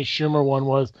what the Amy Schumer one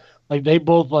was. Like they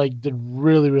both like did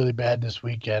really, really bad this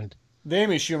weekend. The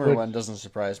Amy Schumer one doesn't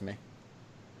surprise me.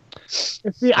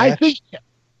 See, I think,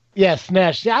 yeah,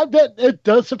 Snatch. Yeah, that it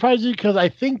does surprise you because I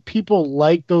think people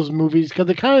like those movies because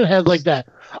it kind of has like that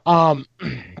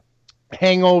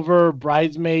Hangover,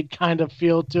 Bridesmaid kind of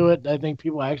feel to it. I think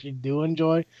people actually do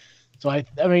enjoy. So I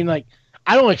mean, like,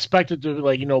 I don't expect it to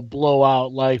like blow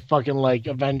out like fucking like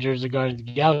Avengers or Guardians of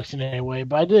the Galaxy in any way,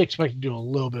 but I did expect it to do a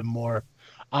little bit more.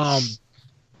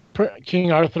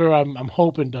 King Arthur, I'm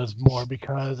hoping does more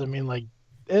because I mean, like,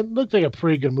 it looks like a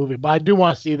pretty good movie, but I do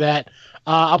want to see that.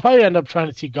 I'll probably end up trying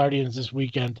to see Guardians this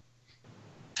weekend,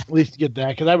 at least to get that,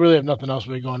 because I really have nothing else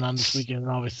really going on this weekend,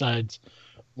 all besides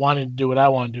wanting to do what I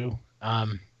want to do.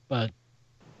 But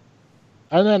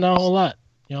other than that, not a whole lot.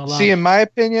 See, in my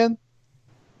opinion,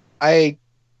 to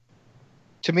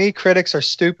me, critics are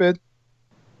stupid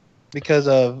because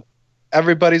of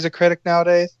everybody's a critic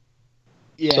nowadays.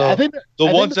 Yeah, so I think the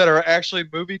ones that are actually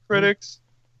movie critics.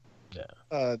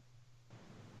 Yeah.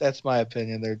 That's my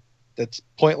opinion. That's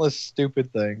pointless,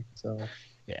 stupid thing. So.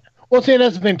 Yeah. Well, see,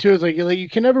 that's the thing too. Is like you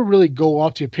can never really go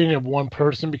off the opinion of one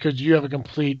person because you have a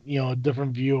complete,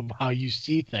 different view of how you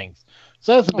see things.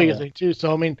 So that's the biggest thing too.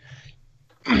 So I mean,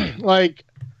 like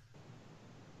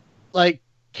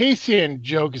Casey and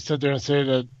Joe could sit there and say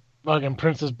that fucking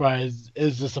Princess Bride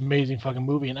is this amazing fucking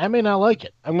movie, and I may not like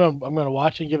it. I'm gonna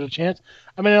watch it and give it a chance.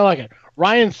 I may not like it.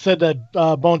 Ryan said that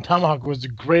Bone Tomahawk was the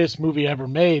greatest movie ever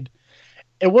made.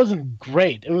 It wasn't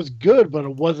great. It was good, but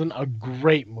it wasn't a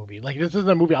great movie. Like, this isn't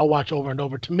a movie I'll watch over and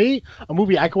over. To me, a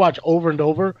movie I could watch over and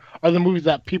over are the movies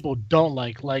that people don't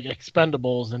like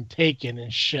Expendables and Taken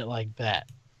and shit like that.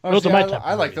 Oh, those see, are my type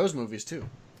I of like movies. those movies too.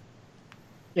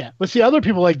 Yeah, but see, other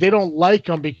people they don't like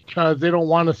them because they don't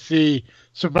want to see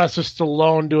Sylvester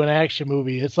Stallone do an action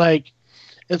movie. It's the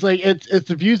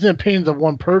views and opinions of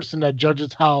one person that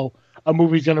judges how a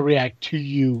movie's going to react to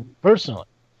you personally.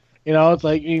 It's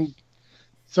like.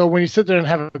 So when you sit there and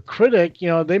have a critic,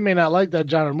 they may not like that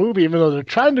genre movie, even though they're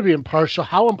trying to be impartial.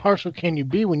 How impartial can you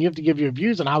be when you have to give your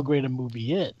views on how great a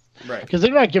movie is? Right. Because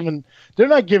they're not giving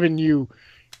you,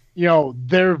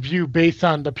 their view based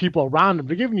on the people around them.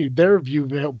 They're giving you their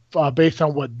view based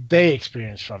on what they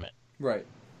experienced from it. Right.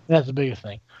 That's the biggest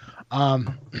thing.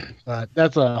 But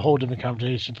that's a whole different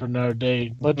conversation for another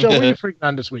day. But Joe, what are you freaking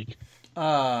on this week?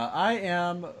 I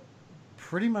am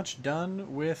pretty much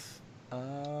done with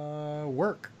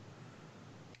work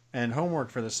and homework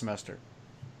for this semester,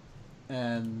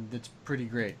 and it's pretty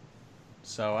great.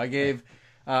 So I gave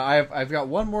I've got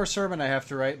one more sermon I have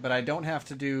to write, but I don't have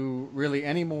to do really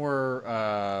any more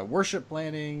worship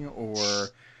planning, or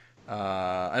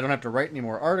I don't have to write any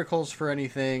more articles for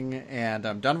anything, and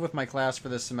I'm done with my class for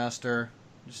this semester.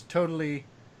 Just totally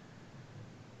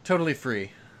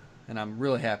free, and I'm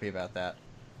really happy about that.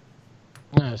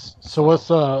 Nice. So what's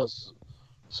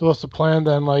the plan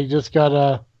then? Like, just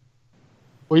gotta.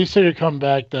 Well, you said you're coming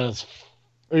back. Or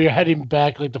you're heading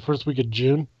back like the first week of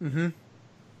June. Mm-hmm.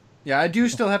 Yeah, I do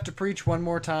still have to preach one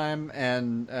more time,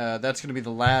 and that's going to be the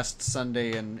last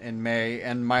Sunday in May.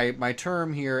 And my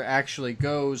term here actually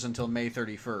goes until May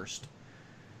 31st.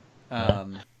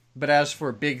 But as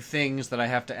for big things that I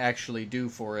have to actually do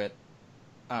for it,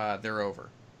 they're over.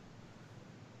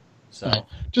 So right.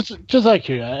 Just like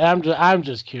curious, I'm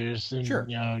just curious. And, sure.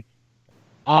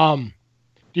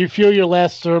 Do you feel your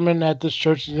last sermon at this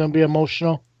church is going to be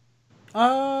emotional?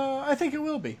 I think it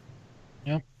will be.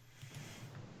 Yeah.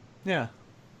 Yeah.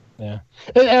 Yeah.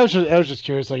 I was just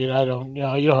curious. Like, I don't, you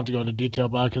don't have to go into detail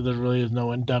about it because there really is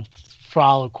no in-depth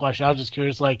follow question. I was just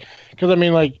curious, like, because I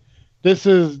mean, like, this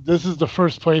is the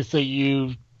first place that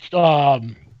you've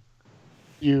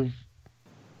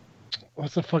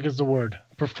what's the fuck is the word?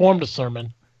 Performed a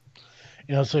sermon.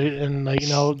 So and like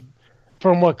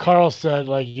from what Carl said,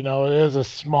 like it is a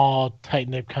small,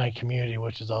 tight-knit kind of community,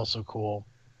 which is also cool.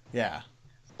 Yeah.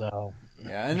 So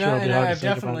yeah, and I've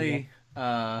definitely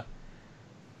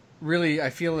really I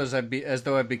feel as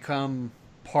though I've become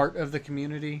part of the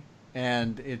community,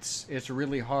 and it's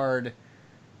really hard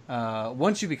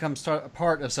once you become a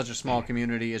part of such a small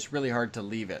community, it's really hard to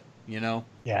leave it. Yeah.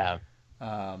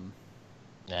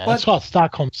 Yeah, That's called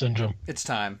Stockholm syndrome. it's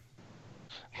time.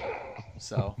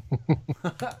 So,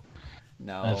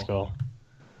 no, That's cool.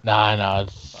 Nah, I know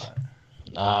it's.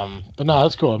 But no,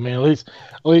 that's cool. I mean, at least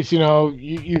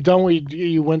you've done what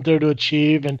you went there to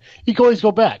achieve, and you can always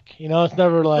go back. It's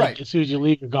never like Right. as soon as you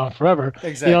leave, you're gone forever.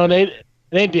 Exactly. And it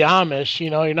ain't the Amish.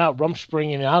 You're not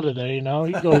rumspringing out of there. You can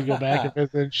always go back and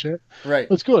visit and shit. Right.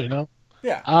 It's cool.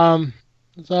 Yeah.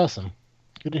 It's awesome.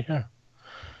 Good to hear.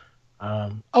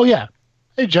 Oh yeah.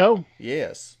 Hey Joe.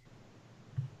 Yes.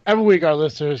 Every week our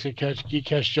listeners can catch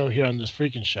Geekcast Joe here on this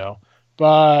freaking show,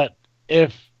 but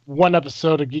if one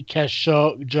episode of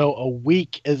Geekcast Joe a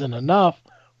week isn't enough,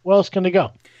 where else can they go?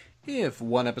 If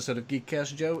one episode of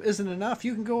Geekcast Joe isn't enough,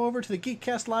 you can go over to the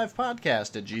Geekcast Live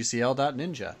podcast at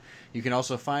gcl.ninja. You can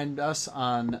also find us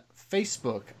on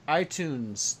Facebook,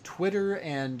 iTunes, Twitter,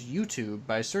 and YouTube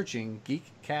by searching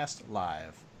Geekcast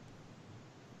Live.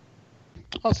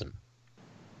 Awesome.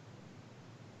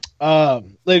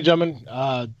 Ladies and gentlemen,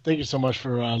 thank you so much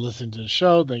for listening to the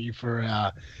show. Thank you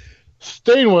for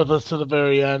staying with us to the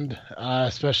very end,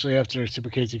 especially after Super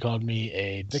Casey called me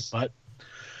a dick butt.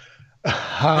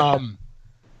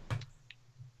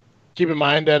 Keep in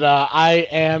mind that I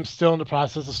am still in the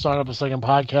process of starting up a second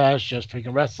podcast, Just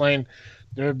Freaking Wrestling.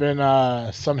 There have been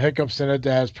some hiccups in it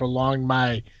that has prolonged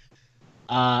my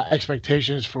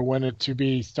expectations for when it to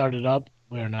be started up.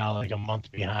 We're now like a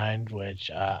month behind, which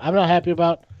I'm not happy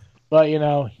about. But, you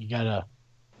gotta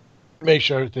make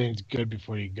sure everything's good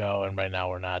before you go. And right now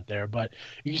we're not there. But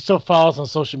you can still follow us on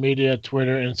social media,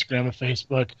 Twitter, Instagram, and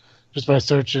Facebook, just by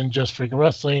searching Just Freaking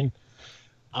Wrestling.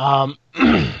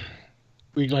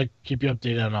 We'd like to keep you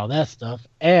updated on all that stuff.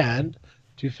 And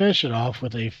to finish it off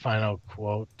with a final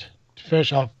quote, to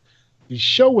finish off the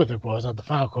show with a quote, it's not the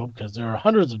final quote, because there are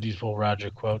hundreds of these Will Roger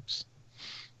quotes.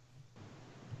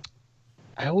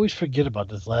 I always forget about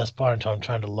this last part until I'm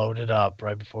trying to load it up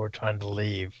right before we're trying to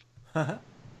leave.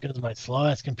 Because my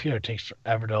slow-ass computer takes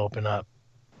forever to open up.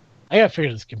 I gotta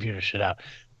figure this computer shit out.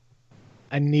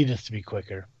 I need this to be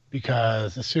quicker,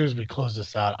 because as soon as we close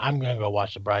this out, I'm gonna go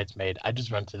watch The Bridesmaid. I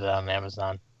just rented it on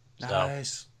Amazon. So,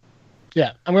 Nice.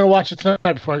 yeah, I'm gonna watch it tonight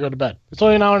before I go to bed. It's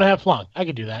only an hour and a half long. I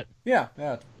could do that. Yeah.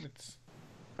 It's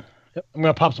Yep. I'm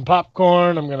gonna pop some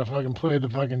popcorn. I'm gonna fucking play the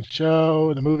fucking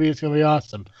show, the movie. It's gonna be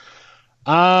awesome.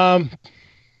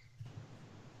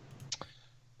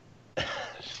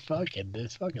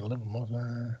 This fucking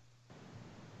Livermore.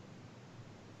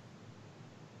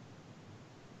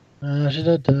 Does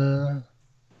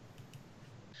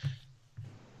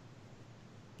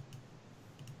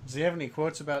he have any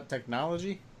quotes about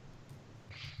technology?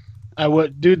 I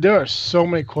would, dude. There are so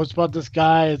many quotes about this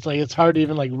guy. It's like it's hard to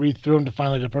even like read through them to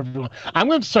find like the perfect one. I'm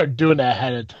gonna start doing that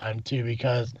ahead of time too,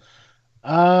 because,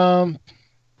 no,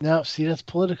 see, that's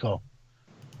political.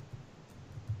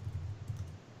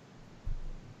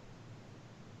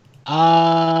 I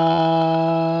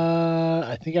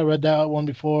think I read that one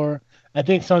before. I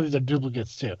think some of these are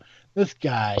duplicates too. This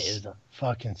guy is a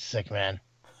fucking sick man.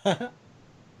 All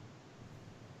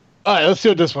right, let's see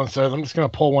what this one says. I'm just gonna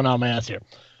pull one out of my ass here.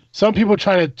 Some people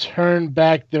try to turn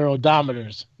back their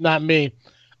odometers. Not me.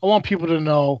 I want people to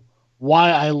know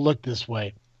why I look this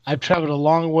way. I've traveled a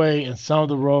long way, and some of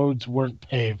the roads weren't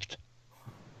paved.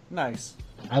 Nice.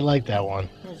 I like that one.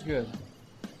 That was good.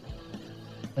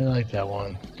 I like that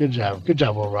one. Good job. Good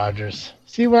job, Will Rogers.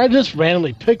 See, when I just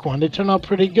randomly pick one, they turn out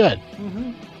pretty good.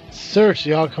 Mm-hmm. Search,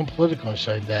 they all come political and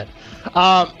shit like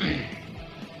that.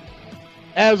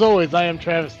 As always, I am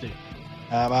Travesty.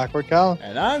 I'm Awkward Colin.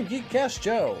 And I'm Geekcast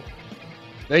Joe.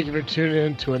 Thank you for tuning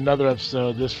in to another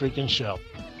episode of this freaking show.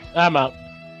 I'm out.